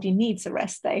that the body needs a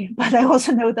rest day, but I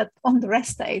also know that on the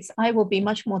rest days I will be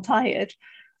much more tired,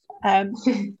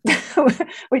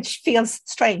 which feels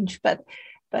strange, but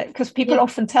because people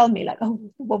often tell me like, oh,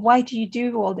 well, why do you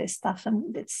do all this stuff?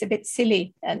 And it's a bit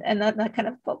silly. And that kind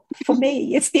of, well, for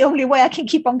me, it's the only way I can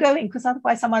keep on going, because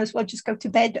otherwise I might as well just go to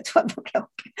bed at 12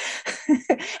 o'clock.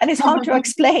 And it's hard to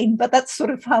explain, but that's sort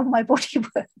of how my body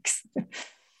works.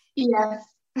 Yeah,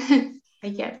 I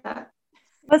get that.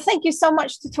 Well, thank you so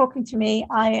much for talking to me.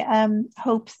 I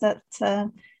hope that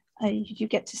you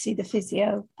get to see the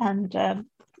physio and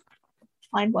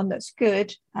find one that's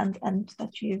good, and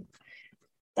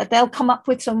that they'll come up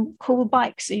with some cool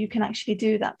bikes so you can actually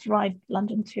do that, ride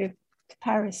London to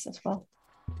Paris as well.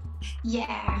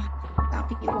 Yeah,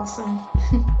 that'd be awesome.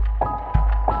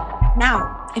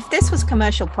 Now, if this was a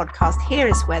commercial podcast, here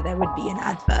is where there would be an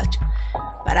advert.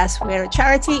 But as we're a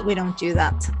charity, we don't do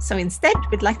that. So instead,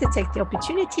 we'd like to take the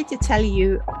opportunity to tell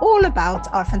you all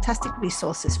about our fantastic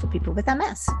resources for people with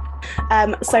MS.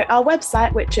 So our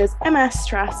website, which is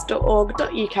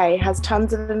mstrust.org.uk, has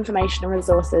tons of information and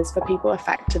resources for people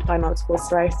affected by multiple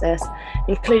sclerosis,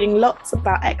 including lots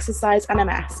about exercise and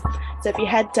MS. So if you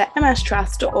head to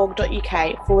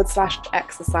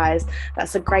mstrust.org.uk/exercise,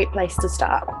 that's a great place to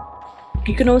start.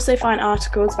 You can also find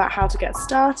articles about how to get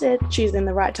started, choosing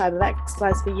the right type of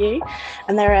exercise for you,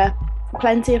 and there are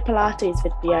plenty of Pilates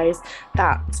videos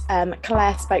that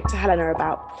Claire spoke to Helena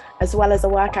about, as well as a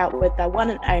workout with their one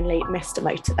and only Mr.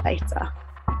 Motivator.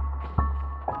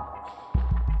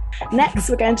 Next,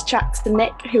 we're going to chat to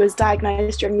Nick, who was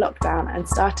diagnosed during lockdown and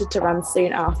started to run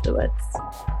soon afterwards.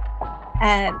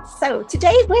 So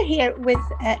today we're here with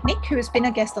Nick, who has been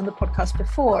a guest on the podcast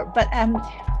before, but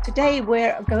today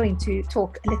we're going to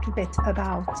talk a little bit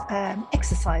about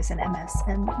exercise and MS,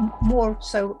 and more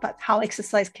so about how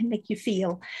exercise can make you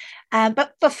feel.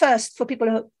 But first, for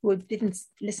people who didn't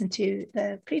listen to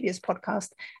the previous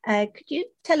podcast, could you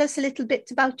tell us a little bit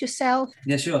about yourself?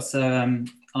 Yeah, sure. So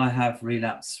I have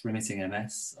relapse remitting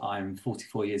MS. I'm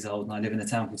 44 years old and I live in a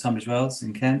town called Tunbridge Wells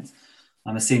in Kent.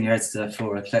 I'm a senior editor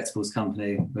for a collectibles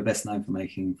company. We're best known for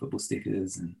making football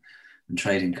stickers and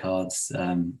trading cards.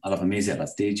 I love music, I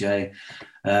like to DJ.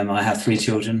 I have 3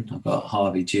 children. I've got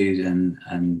Harvey, Jude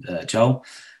and Joel,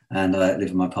 and I live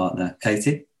with my partner,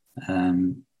 Katie.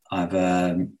 I've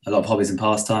a lot of hobbies and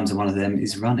pastimes, and one of them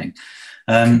is running.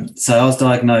 So I was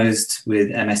diagnosed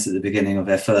with MS at the beginning of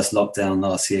their first lockdown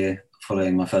last year,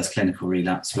 following my first clinical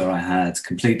relapse, where I had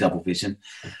complete double vision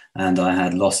and I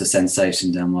had loss of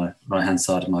sensation down my right-hand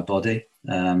side of my body.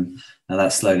 Now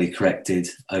that slowly corrected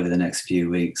over the next few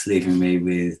weeks, leaving me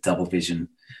with double vision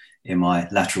in my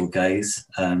lateral gaze.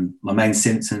 My main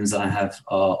symptoms I have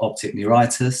are optic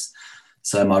neuritis.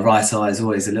 So my right eye is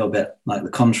always a little bit like the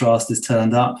contrast is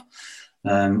turned up.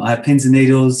 I have pins and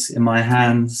needles in my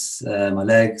hands, my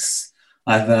legs.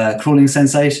 I have crawling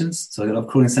sensations. So I get a lot of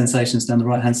crawling sensations down the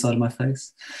right-hand side of my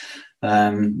face.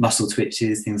 Muscle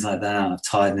twitches, things like that. I have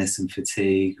tiredness and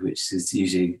fatigue, which is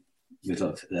usually with a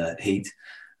lot of heat.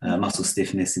 Muscle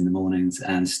stiffness in the mornings.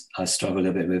 And I struggle a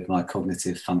little bit with my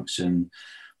cognitive function,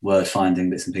 word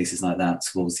finding, bits and pieces like that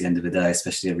towards the end of the day,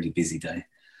 especially a really busy day.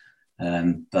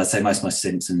 But I'd say most of my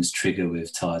symptoms trigger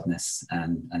with tiredness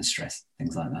and stress,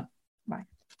 things like that. Right.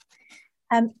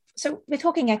 So we're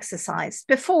talking exercise.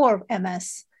 Before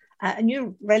MS, and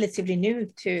you're relatively new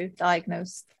to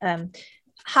diagnosed,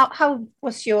 how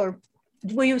was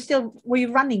were you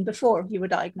running before you were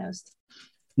diagnosed?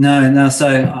 No.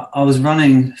 So I was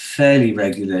running fairly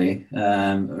regularly,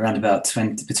 around about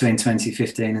between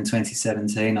 2015 and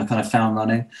 2017. I kind of found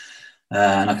running,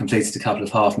 and I completed a couple of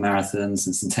half marathons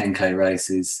and some 10K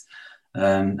races.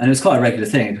 And it was quite a regular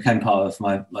thing. It became part of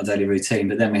my daily routine.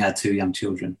 But then we had 2 young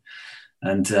children,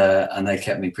 and they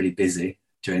kept me pretty busy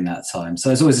during that time.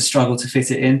 So it's always a struggle to fit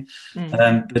it in.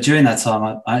 But during that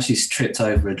time, I actually tripped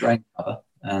over a drain cover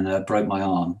and broke my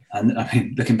arm. And I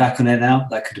mean, looking back on it now,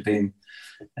 that could have been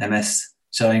MS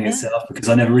showing itself, because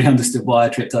I never really understood why I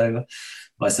tripped over,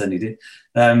 but I certainly did.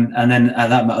 And then at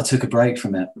that moment, I took a break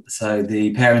from it. So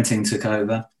the parenting took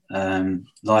over.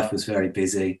 Life was very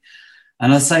busy.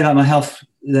 And I'd say that my health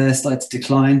there started to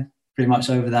decline pretty much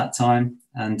over that time.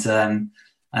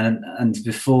 And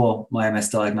before my MS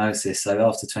diagnosis, so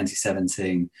after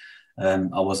 2017,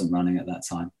 I wasn't running at that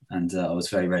time. And I was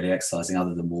very rarely exercising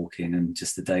other than walking and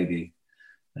just the daily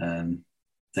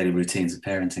routines of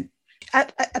parenting. I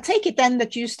take it then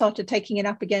that you started taking it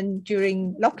up again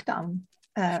during lockdown.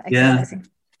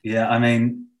 Yeah. I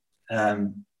mean,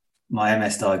 my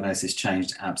MS diagnosis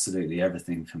changed absolutely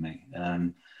everything for me.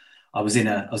 I was in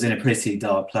a pretty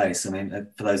dark place. I mean,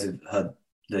 for those who've heard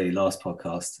the last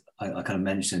podcast, I kind of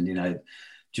mentioned,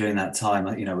 during that time,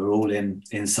 we were all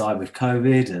inside with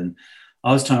COVID, and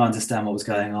I was trying to understand what was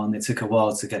going on. It took a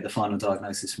while to get the final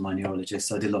diagnosis from my neurologist.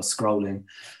 So I did a lot of scrolling,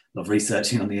 a lot of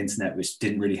researching on the internet, which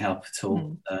didn't really help at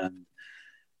all.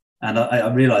 And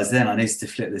I realized then I needed to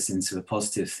flip this into a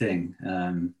positive thing.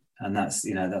 And that's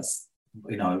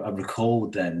I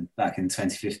recalled then back in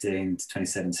 2015 to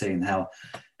 2017, how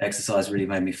exercise really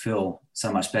made me feel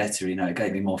so much better. It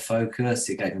gave me more focus,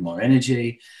 it gave me more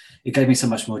energy, it gave me so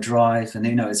much more drive. And,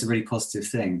 it's a really positive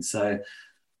thing. So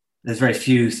there's very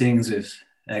few things with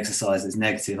exercise that's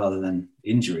negative other than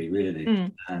injury,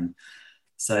 really.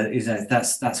 So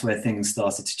that's where things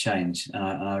started to change, and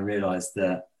I realised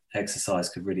that exercise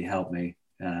could really help me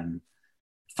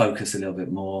focus a little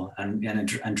bit more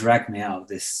and drag me out of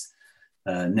this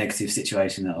negative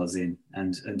situation that I was in,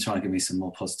 and try and give me some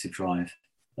more positive drive.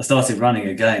 I started running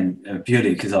again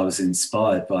purely because I was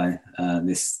inspired by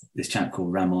this chap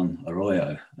called Ramon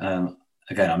Arroyo.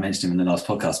 Again, I mentioned him in the last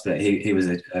podcast, but he was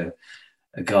a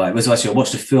guy. It was actually, I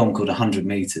watched a film called 100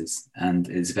 Meters, and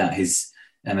it's about his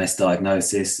MS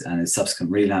diagnosis and his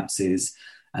subsequent relapses,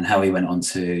 and how he went on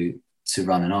to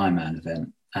run an Ironman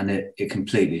event. And it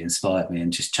completely inspired me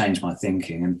and just changed my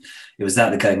thinking. And it was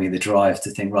that gave me the drive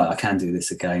to think, right, I can do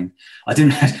this again. What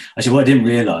I didn't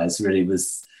realize really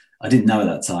was, I didn't know at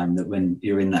that time that when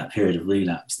you're in that period of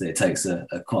relapse, that it takes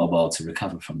quite a while to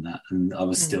recover from that. And I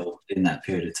was still in that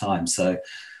period of time. So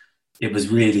it was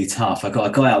really tough. I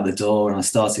got out the door and I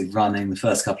started running. The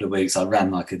first couple of weeks I ran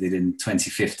like I did in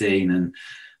 2015, and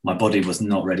my body was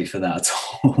not ready for that at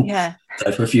all. Yeah.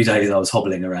 So for a few days I was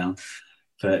hobbling around.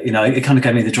 But, it kind of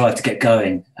gave me the drive to get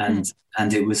going. And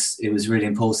it was really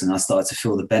important. I started to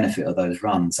feel the benefit of those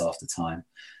runs after time.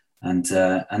 And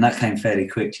that came fairly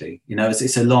quickly.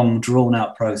 It's a long,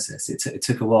 drawn-out process. It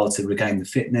took a while to regain the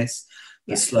fitness,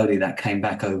 but slowly that came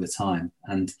back over time.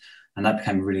 And that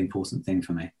became a really important thing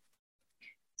for me.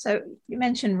 So you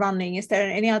mentioned running. Is there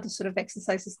any other sort of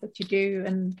exercises that you do,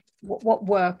 and what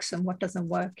works and what doesn't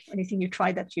work? Anything you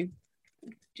try that you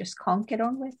just can't get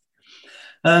on with?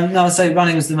 No, I'd say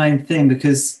running was the main thing,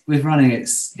 because with running,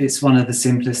 it's one of the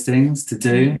simplest things to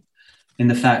do, in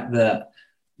the fact that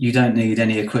you don't need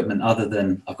any equipment other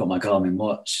than, I've got my Garmin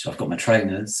watch, I've got my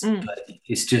trainers, but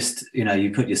it's just,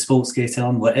 you put your sports kit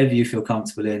on, whatever you feel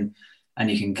comfortable in, and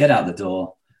you can get out the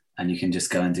door and you can just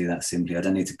go and do that simply. I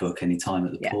don't need to book any time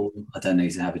at the pool. I don't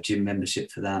need to have a gym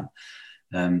membership for that.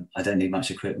 I don't need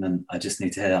much equipment. I just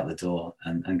need to head out the door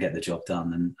and get the job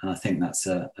done. And I think that's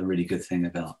a really good thing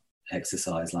about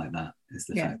exercise like that, is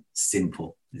the fact it's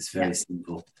simple. It's very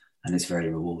simple, and it's very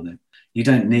rewarding. You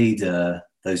don't need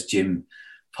those gym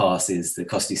passes that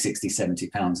cost you 60, 70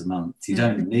 pounds a month. You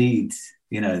don't need,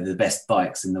 the best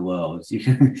bikes in the world. You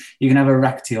can have a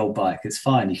rackety old bike. It's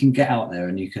fine. You can get out there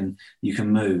and you can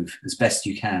move as best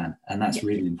you can. And that's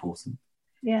really important.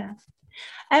 Yeah.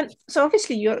 So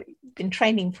obviously you've been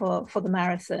training for the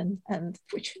marathon, and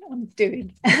which I'm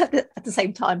doing at the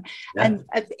same time. Yeah. And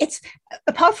it's,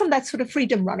 apart from that sort of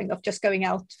freedom running of just going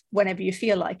out whenever you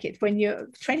feel like it, when you're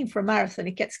training for a marathon,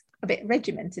 it gets a bit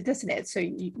regimented, doesn't it? So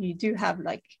you do have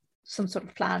like some sort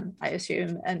of plan, I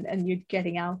assume, and you're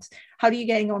getting out. How are you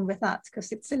getting on with that?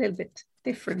 Because it's a little bit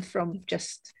different from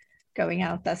just going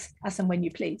out as and when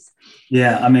you please.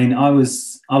 Yeah, I mean, I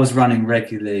was running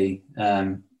regularly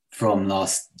from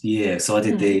last year, so I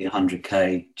did the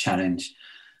 100k challenge,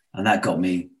 and that got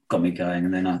me going,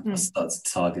 and then I started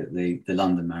to target the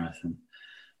London Marathon.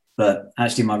 But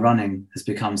actually my running has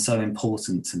become so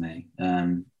important to me.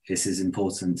 It's as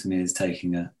important to me as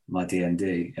taking my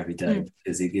DMD every day,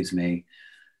 because it gives me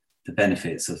the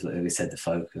benefits of, like we said, the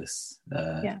focus,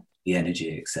 the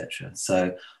energy, etc.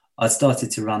 So I started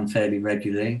to run fairly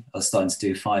regularly. I was starting to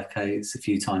do 5Ks a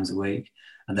few times a week,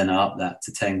 and then I upped that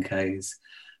to 10Ks.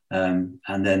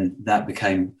 And then that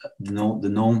became the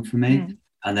norm for me.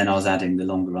 And then I was adding the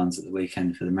longer runs at the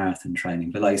weekend for the marathon training.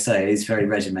 But like you say, it's very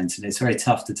regimented. It's very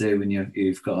tough to do when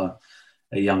you've got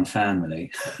a young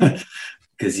family,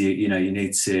 because you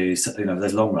need to,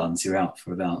 those long runs, you're out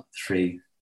for about 3,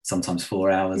 sometimes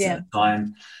 4 hours at a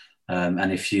time.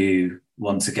 And if you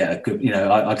want to get a good,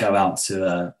 I go out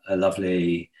to a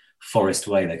lovely Forest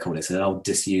Way, they call it. It's an old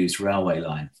disused railway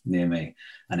line near me,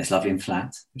 and it's lovely and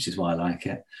flat, which is why I like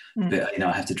it. But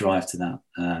I have to drive to that,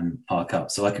 park up,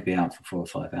 so I could be out for 4 or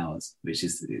 5 hours, which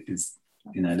is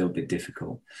a little bit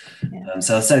difficult.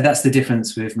 So I'd say that's the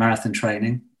difference with marathon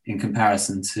training in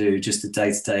comparison to just a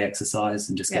day-to-day exercise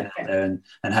and just getting out there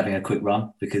and having a quick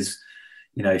run, because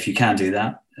if you can do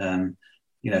that,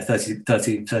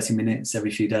 30 minutes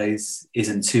every few days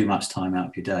isn't too much time out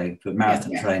of your day. But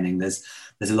marathon training, there's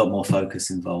a lot more focus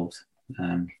involved.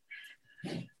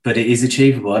 But it is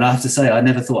achievable. And I have to say, I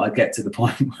never thought I'd get to the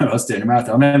point where I was doing a marathon.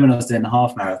 I remember when I was doing the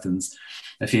half marathons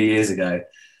a few years ago,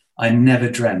 I never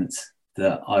dreamt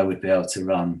that I would be able to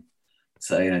run,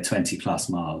 20 plus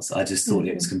miles. I just thought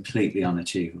it was completely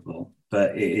unachievable.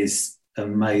 But it is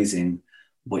amazing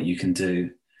what you can do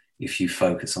if you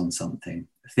focus on something.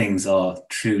 Things are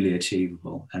truly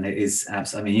achievable, and it is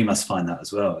absolutely. You must find that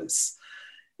as well.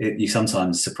 You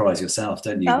sometimes surprise yourself,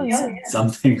 don't you? Some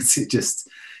things it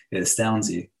astounds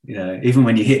you. Even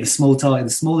when you hit the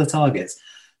smaller targets,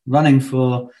 running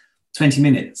for 20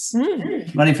 minutes,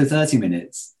 running for 30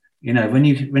 minutes. When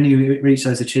you reach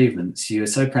those achievements, you are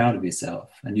so proud of yourself,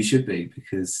 and you should be,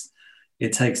 because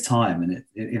it takes time, and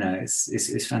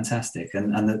it's fantastic,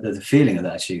 and the feeling of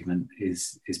that achievement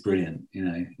is brilliant.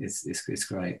 It's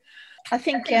great. I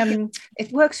think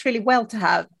it works really well to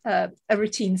have a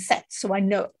routine set, so I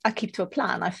know I keep to a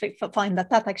plan. I find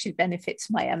that actually benefits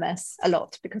my MS a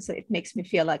lot, because it makes me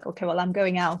feel like, okay, well, I'm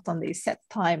going out on these set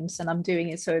times and I'm doing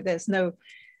it, so there's no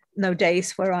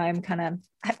days where I'm kind of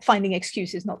finding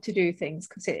excuses not to do things,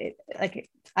 because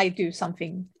I do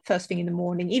something first thing in the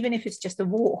morning, even if it's just a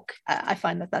walk. I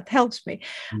find that helps me.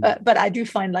 But I do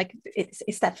find like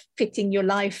it's that fitting your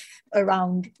life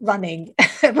around running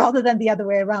rather than the other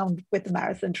way around with the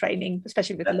marathon training,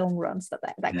 especially with the long runs,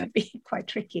 that could be quite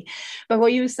tricky. But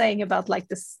what you were saying about like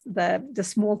the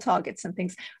small targets and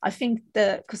things, I think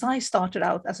because I started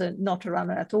out as not a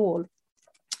runner at all.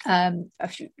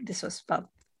 This was about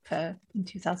in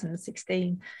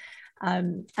 2016,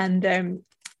 and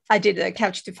I did a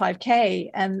Couch to 5K,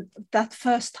 and that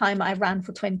first time I ran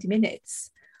for 20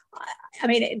 minutes, I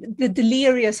mean, the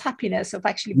delirious happiness of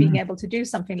actually being able to do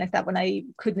something like that, when I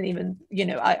couldn't even,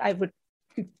 I would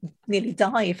nearly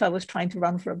die if I was trying to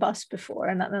run for a bus before.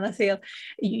 And I feel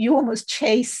you almost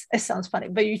chase, it sounds funny,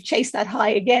 but you chase that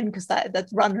high again, because that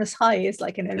runner's high is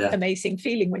like an amazing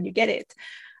feeling when you get it.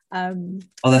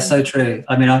 That's so true.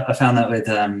 I mean, I found that with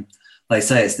like I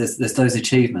say, there's those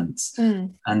achievements,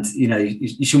 and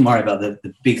you shouldn't worry about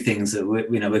the big things that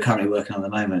we're currently working on at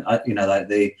the moment. Like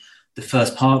the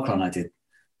first park run I did,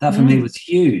 that for me was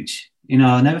huge.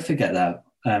 I'll never forget that.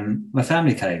 My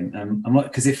family came, and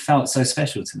because it felt so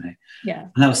special to me.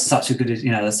 And that was such a good,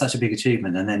 that's such a big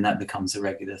achievement, and then that becomes a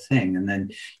regular thing, and then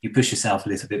you push yourself a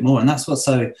little bit more, and that's what's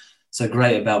so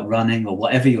great about running or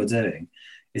whatever you're doing,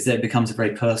 is that it becomes a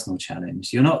very personal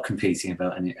challenge. You're not competing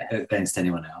against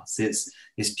anyone else. It's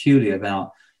purely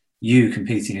about you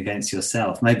competing against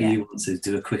yourself. Maybe you want to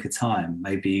do a quicker time.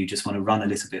 Maybe you just want to run a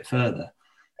little bit further.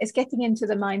 It's getting into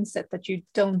the mindset that you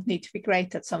don't need to be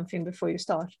great at something before you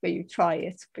start, but you try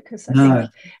it, because I think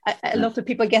a lot of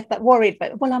people get that worried,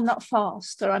 but I'm not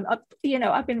fast, or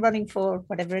I've been running for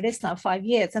whatever it is now, 5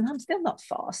 years, and I'm still not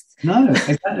fast. No,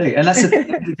 exactly. And that's the thing.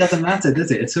 It doesn't matter, does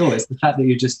it, at all? It's the fact that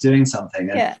you're just doing something.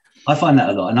 And I find that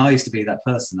a lot. And I used to be that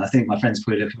person. I think my friends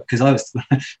probably, because I was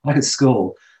back at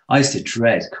school, I used to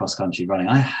dread cross-country running.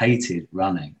 I hated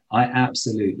running. I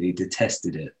absolutely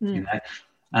detested it, and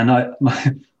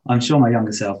I'm sure my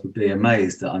younger self would be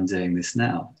amazed that I'm doing this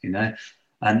now, and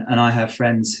I have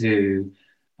friends who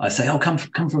I say, oh, come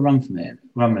for a run with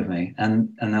me,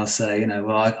 and they'll say,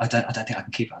 well, I don't think I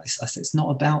can keep up this. I say, it's not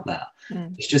about that.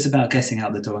 It's just about getting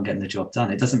out the door and getting the job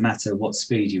done. It doesn't matter what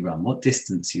speed you run, what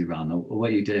distance you run, or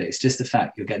what you do. It's just the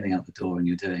fact you're getting out the door and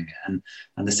you're doing it,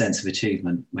 and the sense of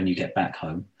achievement when you get back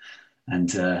home,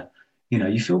 and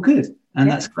you feel good, and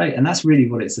that's great, and that's really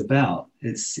what it's about.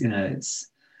 It's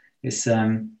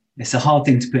it's a hard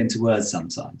thing to put into words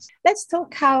sometimes. Let's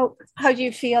talk how do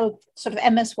you feel sort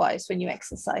of MS wise when you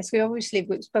exercise? We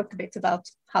spoke a bit about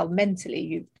how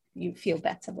mentally you feel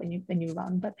better when you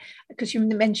run, but because you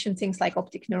mentioned things like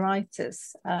optic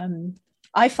neuritis,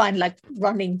 I find like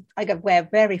running, I wear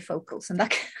varifocals, and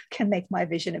that can make my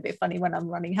vision a bit funny when I'm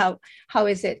running. How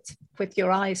is it with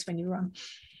your eyes when you run?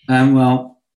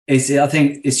 Well, I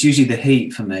think it's usually the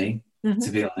heat for me,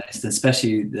 to be honest,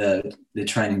 especially the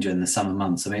training during the summer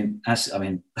months. I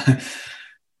mean,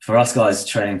 for us guys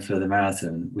training for the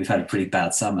marathon, we've had a pretty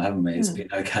bad summer, haven't we? It's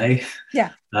been okay.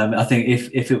 Yeah. I think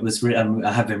if it was,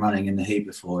 I have been running in the heat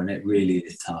before, and it really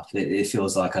is tough. It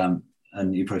feels like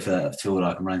and you probably feel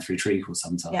like I'm running through treacle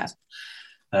sometimes.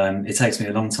 Yeah. It takes me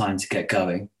a long time to get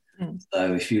going.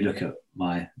 So if you look at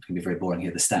it can be very boring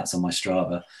here, the stats on my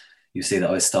Strava, you see that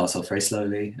I start off very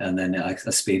slowly, and then I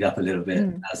speed up a little bit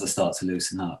as I start to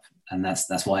loosen up. And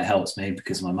that's why it helps me,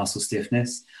 because of my muscle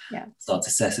stiffness. Yeah. Start to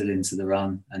settle into the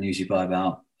run, and usually by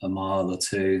about a mile or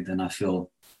two, then I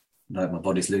feel like my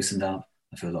body's loosened up.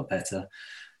 I feel a lot better.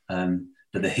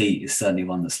 But the heat is certainly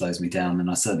one that slows me down,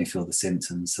 and I certainly feel the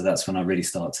symptoms. So that's when I really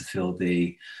start to feel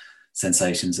the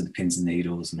sensations of the pins and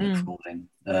needles and the crawling.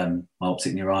 My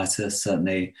optic neuritis,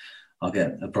 certainly I'll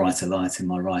get a brighter light in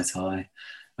my right eye.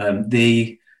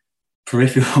 The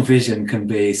peripheral vision can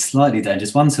be slightly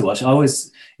dangerous. One to watch.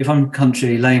 If I'm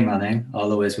country lane running,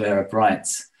 I'll always wear a bright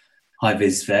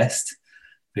high-vis vest,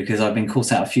 because I've been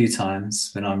caught out a few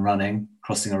times when I'm running,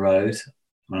 crossing a road,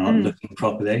 when I'm not looking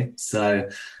properly. So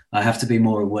I have to be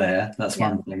more aware. That's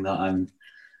one thing that I'm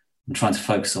trying to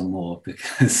focus on more,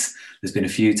 because there's been a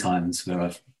few times where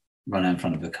I've run out in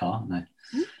front of a car.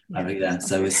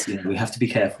 So it's, we have to be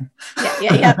careful.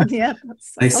 Yeah.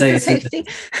 They say it's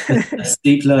a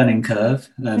steep learning curve,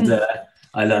 and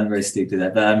I learned very steeply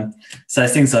there. But so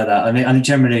things like that. I mean,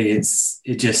 generally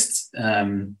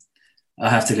I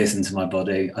have to listen to my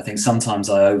body. I think sometimes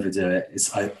I overdo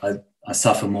it. I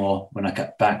suffer more when I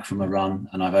get back from a run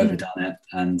and I've overdone it,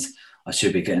 and I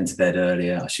should be getting to bed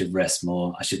earlier. I should rest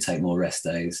more. I should take more rest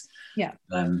days. Yeah.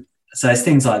 So it's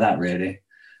things like that, really.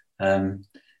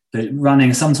 But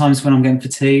running, sometimes when I'm getting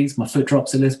fatigued, my foot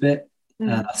drops a little bit,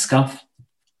 and I scuff,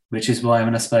 which is why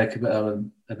when I spoke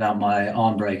about my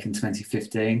arm break in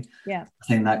 2015, I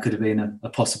think that could have been a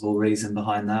possible reason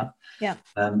behind that. Yeah.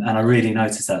 And I really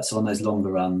noticed that. So on those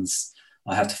longer runs,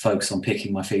 I have to focus on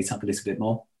picking my feet up a little bit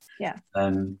more. Yeah.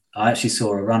 I actually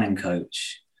saw a running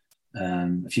coach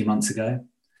a few months ago,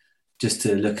 just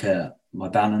to look at my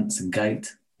balance and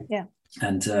gait. Yeah.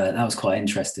 And that was quite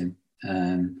interesting.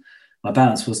 My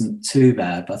balance wasn't too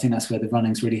bad, but I think that's where the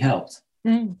running's really helped.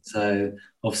 So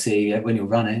obviously when you're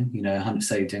running,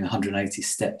 say you're doing 180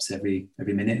 steps every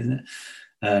minute, isn't it?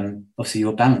 Obviously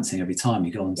you're balancing every time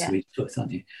you go onto each foot,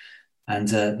 aren't you? And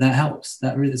that helps.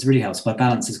 That really helps. My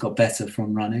balance has got better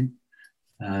from running.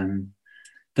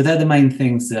 But they're the main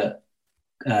things that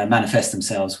manifest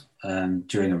themselves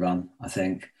during a run, I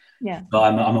think. Yeah.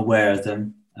 But I'm aware of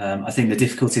them. I think the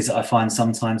difficulties that I find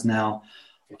sometimes now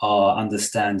are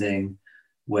understanding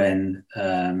when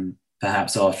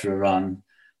perhaps after a run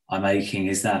I'm aching.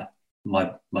 Is that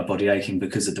my body aching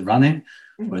because of the running,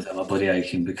 or is that my body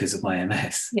aching because of my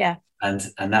MS? Yeah. And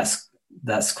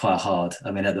that's quite hard.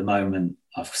 I mean, at the moment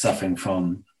I'm suffering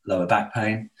from lower back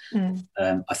pain.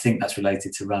 I think that's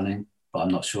related to running, but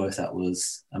I'm not sure if that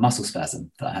was a muscle spasm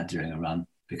that I had during a run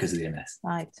because of the MS.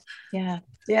 Right. Yeah.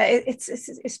 It's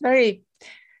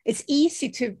easy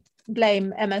to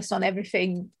blame MS on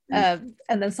everything, and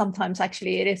then sometimes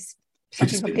actually it is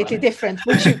something completely different,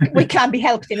 which we can be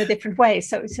helped in a different way.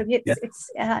 So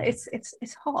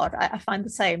it's hard. I find the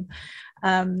same.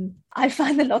 I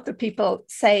find a lot of people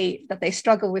say that they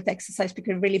struggle with exercise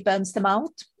because it really burns them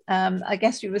out. I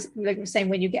guess you were saying,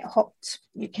 when you get hot,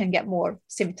 you can get more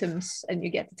symptoms, and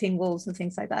you get the tingles and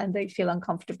things like that, and they feel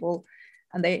uncomfortable,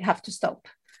 and they have to stop,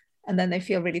 and then they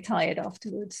feel really tired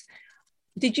afterwards.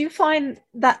 Did you find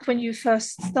that when you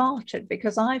first started?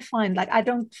 Because I find like I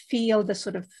don't feel the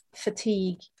sort of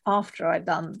fatigue after I've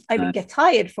done. I would get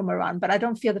tired from a run, but I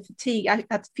don't feel the fatigue. I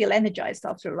feel energized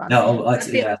after a run.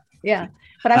 Yeah.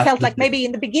 But I felt like maybe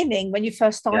in the beginning, when you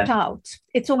first start out,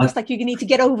 it's almost like you need to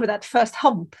get over that first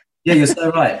hump. Yeah, you're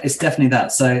so right. It's definitely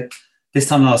that. So this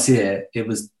time last year, it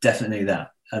was definitely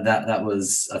that. That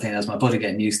was, I think that was my body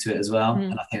getting used to it as well.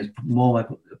 And I think it was more my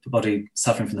body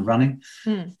suffering from the running.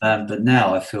 But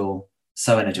now I feel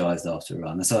so energized after a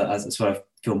run. So that's why I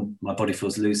feel my body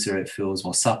feels looser. It feels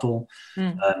more supple.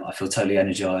 I feel totally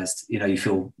energized. You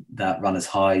feel that runner's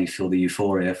high. You feel the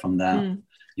euphoria from that.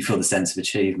 You feel the sense of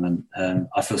achievement.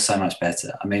 I feel so much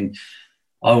better. I mean,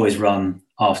 I always run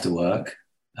after work.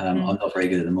 I'm not very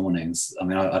good at the mornings. I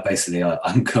mean, I basically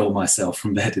uncurl myself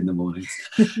from bed in the mornings.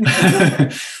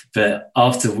 But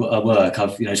after work,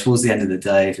 I've, towards the end of the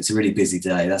day, if it's a really busy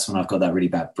day, that's when I've got that really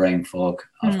bad brain fog.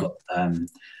 I've got,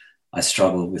 I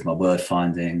struggle with my word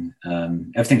finding.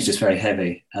 Everything's just very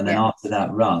heavy. And then after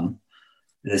that run,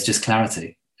 there's just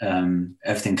clarity.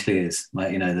 Everything clears.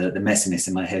 The messiness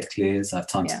in my head clears. I have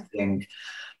time to think.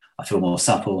 I feel more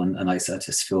supple, and like I said, I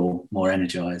just feel more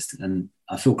energized, and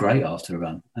I feel great after a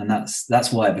run. And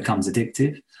that's why it becomes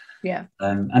addictive. Yeah.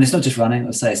 And it's not just running.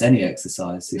 I'd say it's any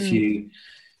exercise. If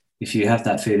you have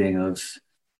that feeling of,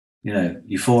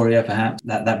 euphoria, perhaps,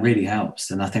 that really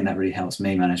helps. And I think that really helps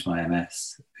me manage my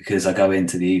MS, because I go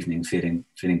into the evening feeling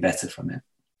better from it.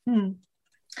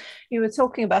 You were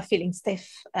talking about feeling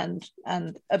stiff and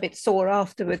a bit sore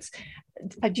afterwards.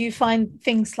 Do you find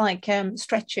things like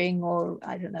stretching, or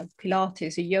I don't know,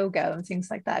 Pilates or yoga and things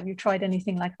like that? Have you tried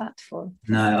anything like that for?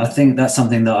 No, I think that's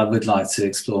something that I would like to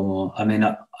explore more. I mean,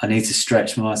 I need to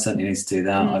stretch more. I certainly need to do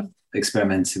that. I've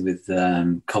experimented with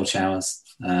cold showers.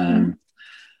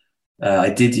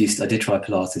 I did try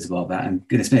Pilates a while back, and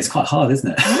goodness me, it's quite hard,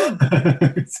 isn't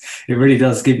it? It really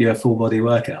does give you a full body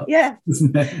workout. Yeah.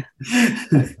 Isn't it?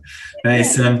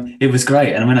 It was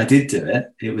great. And when I did do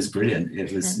it, it was brilliant.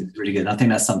 It was really good. And I think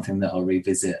that's something that I'll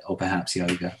revisit, or perhaps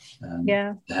yoga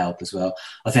to help as well.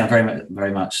 I think I'm very,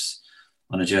 very much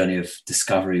on a journey of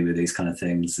discovery with these kind of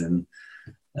things. And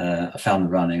I found the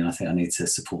running, and I think I need to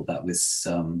support that with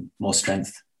some more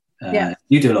strength.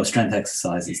 You do a lot of strength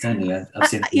exercises, don't you? I've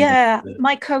seen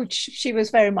my coach, she was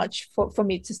very much for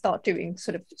me to start doing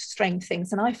sort of strength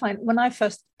things. And I find when I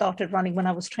first started running, when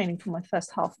I was training for my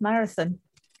first half marathon,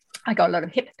 I got a lot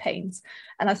of hip pains.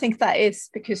 And I think that is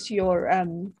because your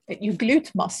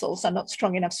glute muscles are not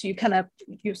strong enough. So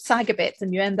you sag a bit,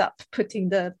 and you end up putting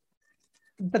the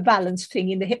balance thing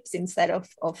in the hips instead of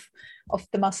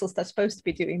the muscles that's supposed to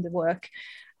be doing the work.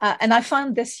 And I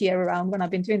found this year around, when I've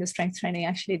been doing the strength training,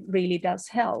 actually it really does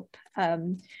help. I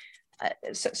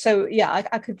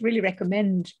could really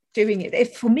recommend doing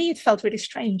it. For me, it felt really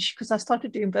strange, because I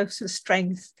started doing both sort of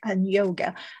strength and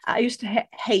yoga. I used to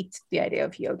hate the idea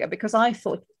of yoga, because I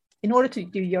thought in order to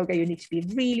do yoga, you need to be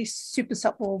really super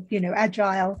supple,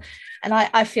 agile. And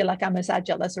I feel like I'm as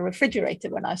agile as a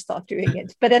refrigerator when I start doing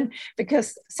it. But then,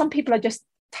 because some people are just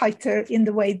tighter in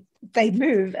the way they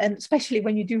move, and especially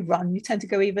when you do run, you tend to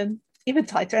go even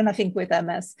tighter. And I think with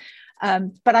MS,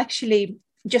 but actually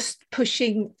just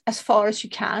pushing as far as you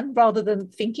can, rather than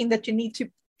thinking that you need to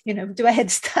do a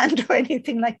headstand or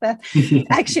anything like that.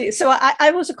 Actually, so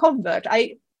I was a convert.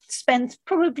 I spent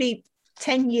probably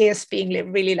 10 years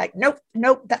being really like, nope,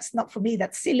 that's not for me,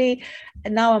 that's silly.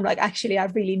 And now I'm like, actually, I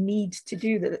really need to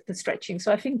do the stretching.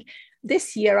 So I think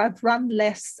this year I've run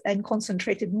less and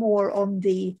concentrated more on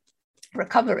the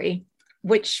recovery,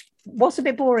 which was a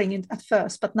bit boring at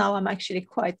first, but now I'm actually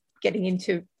quite getting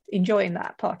into enjoying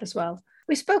that part as well.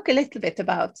 We spoke a little bit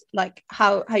about like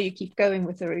how you keep going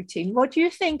with the routine. What do you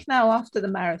think now after the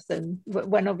marathon,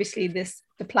 when obviously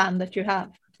the plan that you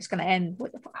have is going to end?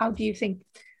 How do you think?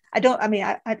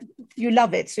 You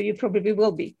love it, so you probably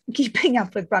will be keeping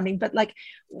up with running, but like,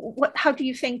 how do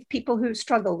you think people who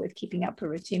struggle with keeping up a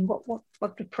routine, what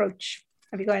approach,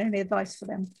 have you got any advice for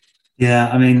them? Yeah,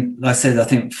 I mean, like I said, I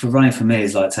think for running for me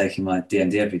is like taking my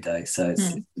DMD every day. So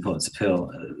it's important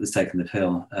to taking the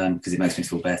pill because it makes me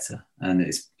feel better. And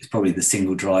it's probably the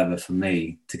single driver for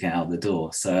me to get out the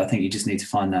door. So I think you just need to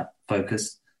find that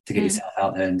focus to get yourself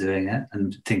out there and doing it,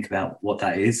 and think about what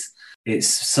that is. It's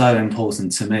so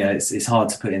important to me. It's hard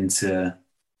to put into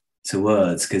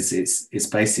words, because it's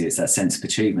basically that sense of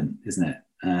achievement, isn't it?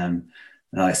 And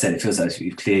like I said, it feels like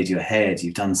you've cleared your head,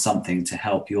 you've done something to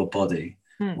help your body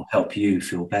or help you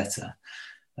feel better.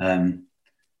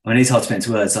 I mean, it's hard to put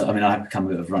into words. I mean, I've become a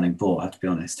bit of a running bore, I have to be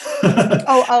honest.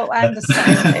 I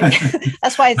understand.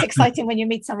 That's why it's exciting when you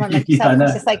meet someone like yourself.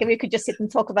 It's just like, we could just sit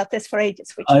and talk about this for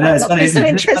ages, which might not be so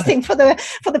interesting for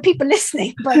the people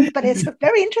listening, but it's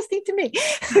very interesting to me.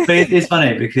 But it's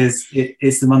funny because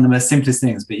it's one of the most simplest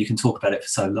things, but you can talk about it for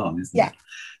so long, isn't it?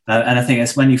 And I think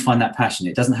it's when you find that passion,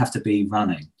 it doesn't have to be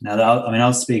running. Now, I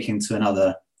was speaking to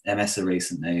another MSer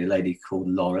recently, a lady called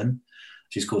Lauren.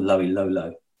 She's called Loey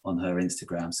Lolo on her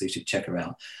Instagram, so you should check her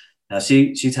out. Now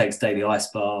she takes daily ice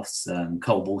baths,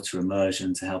 cold water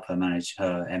immersion to help her manage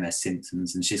her MS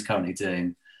symptoms, and she's currently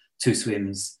doing 2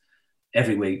 swims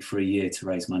every week for a year to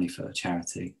raise money for a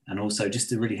charity, and also just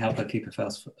to really help her keep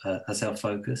herself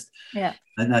focused. Yeah.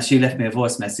 And now she left me a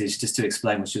voice message just to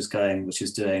explain what she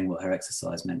was doing, what her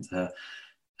exercise meant to her,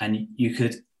 and you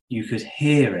could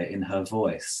hear it in her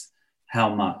voice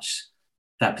how much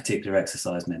that particular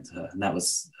exercise meant to her, and that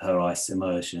was her ice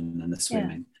immersion and the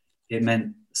swimming. It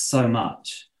meant so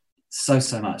much, so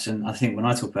much. And I think when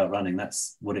I talk about running,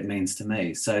 that's what it means to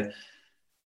me. So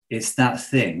it's that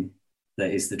thing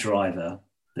that is the driver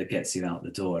that gets you out the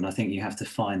door. And I think you have to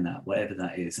find that, whatever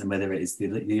that is, and whether it is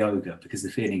the yoga, because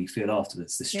the feeling you feel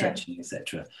afterwards, the stretching,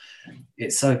 etc.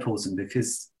 It's so important,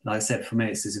 because, like I said, for me,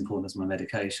 it's as important as my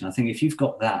medication. I think if you've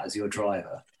got that as your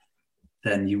driver,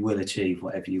 then you will achieve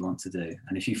whatever you want to do.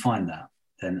 And if you find that,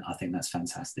 then I think that's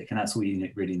fantastic. And that's all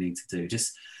you really need to do.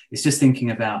 It's just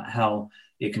thinking about how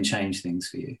it can change things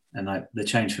for you. And the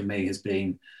change for me has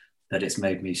been that it's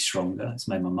made me stronger. It's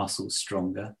made my muscles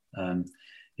stronger.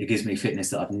 It gives me fitness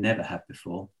that I've never had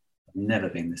before. I've never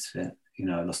been this fit. You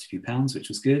know, I lost a few pounds, which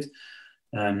was good.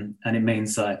 And it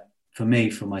means that for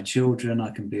me, for my children, I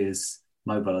can be as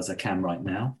mobile as I can right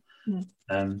now.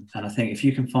 And I think if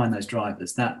you can find those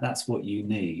drivers, that's what you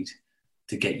need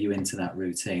to get you into that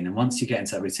routine. And once you get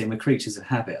into that routine, we're creatures of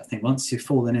habit. I think once you've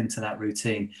fallen into that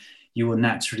routine, you will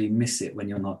naturally miss it when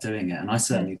you're not doing it. And I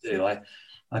certainly do. I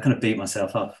kind of beat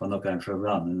myself up if I'm not going for a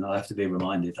run, and I have to be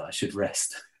reminded that I should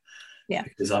rest.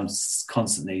 Because I'm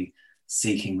constantly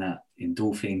seeking that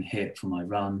endorphin hit from my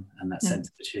run and that sense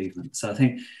of achievement. So I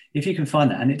think if you can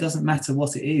find that, and it doesn't matter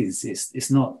what it is,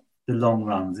 it's not the long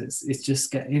runs, it's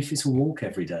just if it's a walk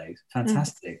every day,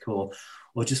 fantastic, or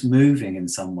just moving in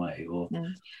some way, or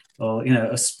you know,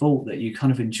 a sport that you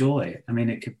kind of enjoy. I mean,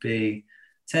 it could be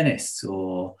tennis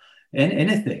or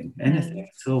anything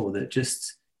at all that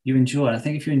just you enjoy. And I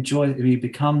think if you enjoy, when you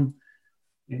become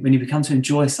to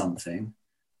enjoy something,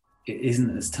 it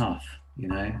isn't as tough, you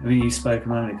know. I mean, you spoke a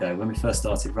moment ago, when we first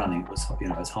started running, it was, you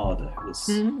know, it was harder. It was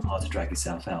hard to drag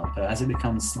yourself out. But as it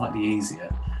becomes slightly easier,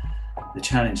 the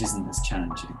challenge isn't as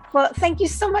challenging. Well, thank you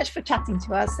so much for chatting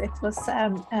to us. It was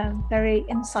very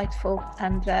insightful,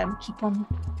 and keep on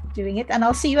doing it. And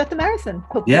I'll see you at the marathon.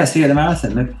 Hopefully. Yeah, see you at the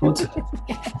marathon. Looking forward to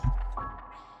it.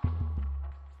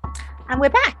 And we're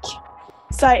back.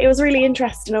 So it was really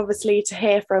interesting, obviously, to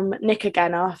hear from Nick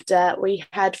again after we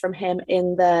heard from him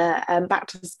in the Back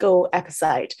to School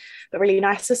episode. But really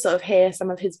nice to sort of hear some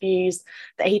of his views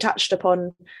that he touched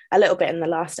upon a little bit in the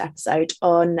last episode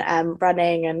on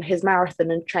running and his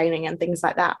marathon and training and things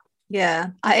like that.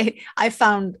 Yeah, I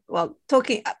found, well,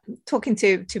 talking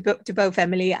to both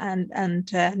Emily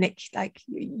and Nick, like,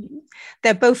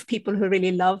 they're both people who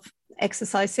really love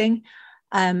exercising.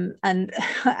 And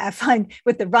I find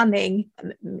with the running,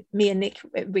 me and Nick,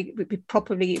 we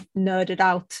probably nerded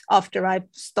out after I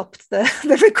stopped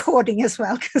the recording as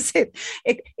well, because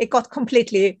it got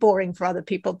completely boring for other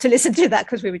people to listen to that,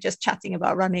 because we were just chatting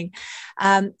about running.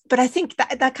 But I think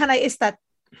that kind of is that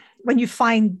when you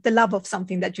find the love of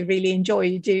something that you really enjoy,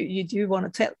 you do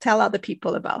want to tell other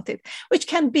people about it, which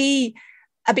can be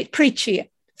a bit preachy,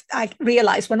 I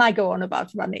realize, when I go on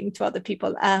about running to other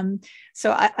people.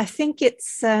 So I think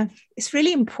it's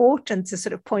really important to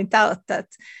sort of point out that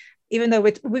even though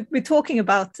we're talking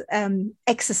about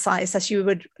exercise as you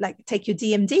would like take your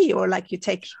DMD or like you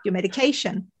take your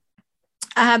medication,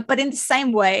 but in the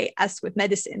same way as with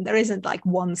medicine, there isn't like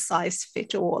one size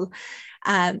fit all.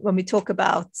 And when we talk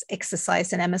about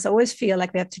exercise and MS, I always feel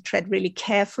like we have to tread really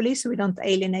carefully so we don't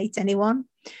alienate anyone.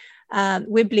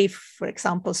 Wibley, for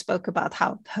example, spoke about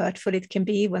how hurtful it can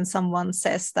be when someone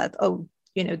says that, oh,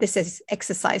 you know, this is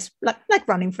exercise, like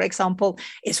running, for example,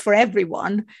 is for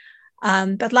everyone.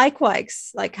 But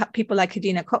likewise, like people like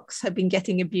Adina Cox have been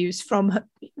getting abuse from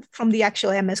the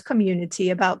actual MS community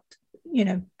about, you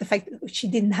know, the fact that she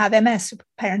didn't have MS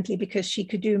apparently because she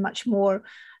could do much more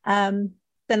than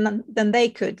they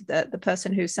could, the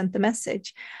person who sent the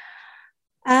message.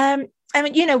 I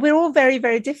mean, you know, we're all very,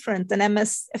 very different, and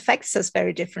MS affects us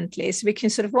very differently. So we can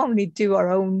sort of only do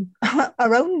our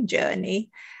own journey.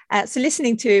 So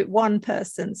listening to one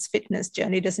person's fitness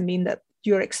journey doesn't mean that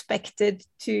you're expected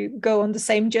to go on the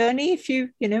same journey. If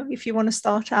you want to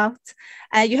start out,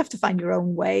 you have to find your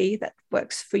own way that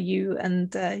works for you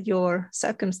and your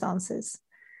circumstances.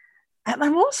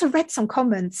 I've also read some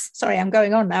comments. Sorry, I'm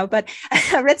going on now, but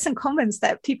I read some comments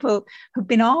that people who've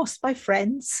been asked by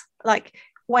friends, like,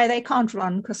 why they can't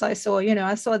run, because I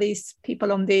saw these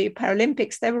people on the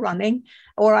Paralympics, they were running,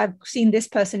 or I've seen this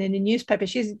person in the newspaper,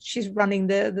 she's running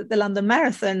the London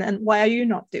Marathon, and why are you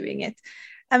not doing it?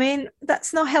 I mean,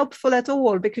 that's not helpful at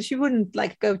all, because you wouldn't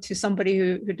like go to somebody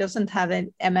who doesn't have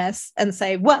an MS and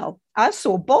say, well, I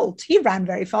saw Bolt, he ran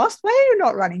very fast, why are you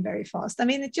not running very fast? I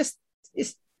mean, it just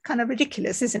is kind of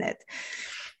ridiculous, isn't it?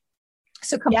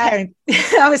 So comparing,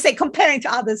 I would say comparing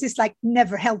to others is like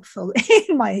never helpful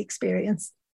in my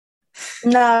experience.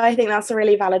 No, I think that's a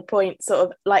really valid point, sort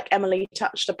of like Emily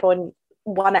touched upon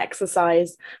one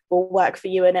exercise will work for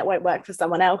you and it won't work for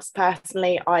someone else.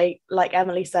 Personally, like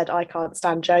Emily said, I can't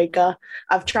stand yoga.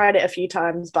 I've tried it a few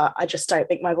times, but I just don't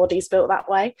think my body's built that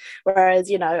way. Whereas,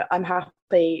 you know, I'm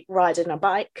happy riding a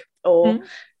bike or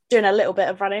doing a little bit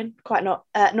of running,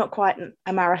 not quite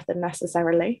a marathon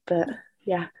necessarily, but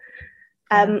yeah.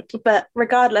 But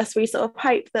regardless, we sort of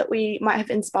hope that we might have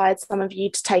inspired some of you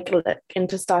to take a look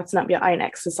into starting up your own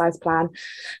exercise plan,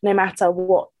 no matter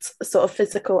what sort of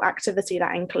physical activity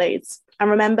that includes. And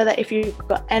remember that if you've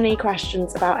got any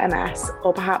questions about MS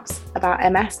or perhaps about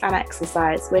MS and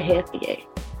exercise, we're here for you.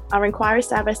 Our inquiry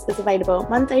service is available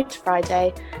Monday to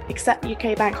Friday, except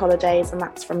UK bank holidays, and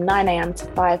that's from 9 a.m. to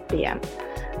 5 p.m.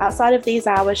 Outside of these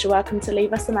hours, you're welcome to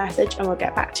leave us a message and we'll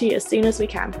get back to you as soon as we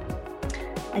can.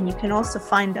 And you can also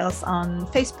find us on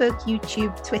Facebook,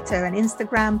 YouTube, Twitter, and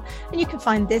Instagram. And you can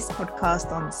find this podcast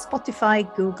on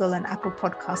Spotify, Google, and Apple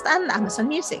Podcast, and Amazon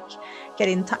Music. Get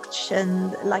in touch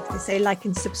and, like they say, like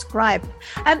and subscribe.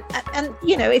 And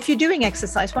you know, if you're doing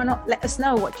exercise, why not let us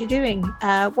know what you're doing,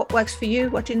 what works for you,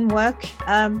 what didn't work,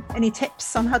 any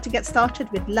tips on how to get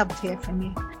started. We'd love to hear from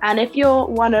you. And if you're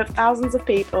one of thousands of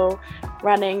people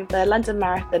running the London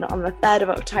Marathon on the 3rd of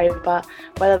October,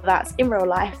 whether that's in real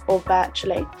life or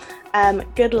virtually,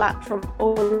 good luck from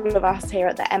all of us here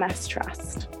at the MS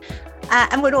Trust.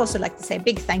 And we'd also like to say a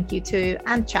big thank you to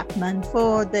Anne Chapman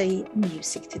for the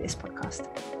music to this podcast.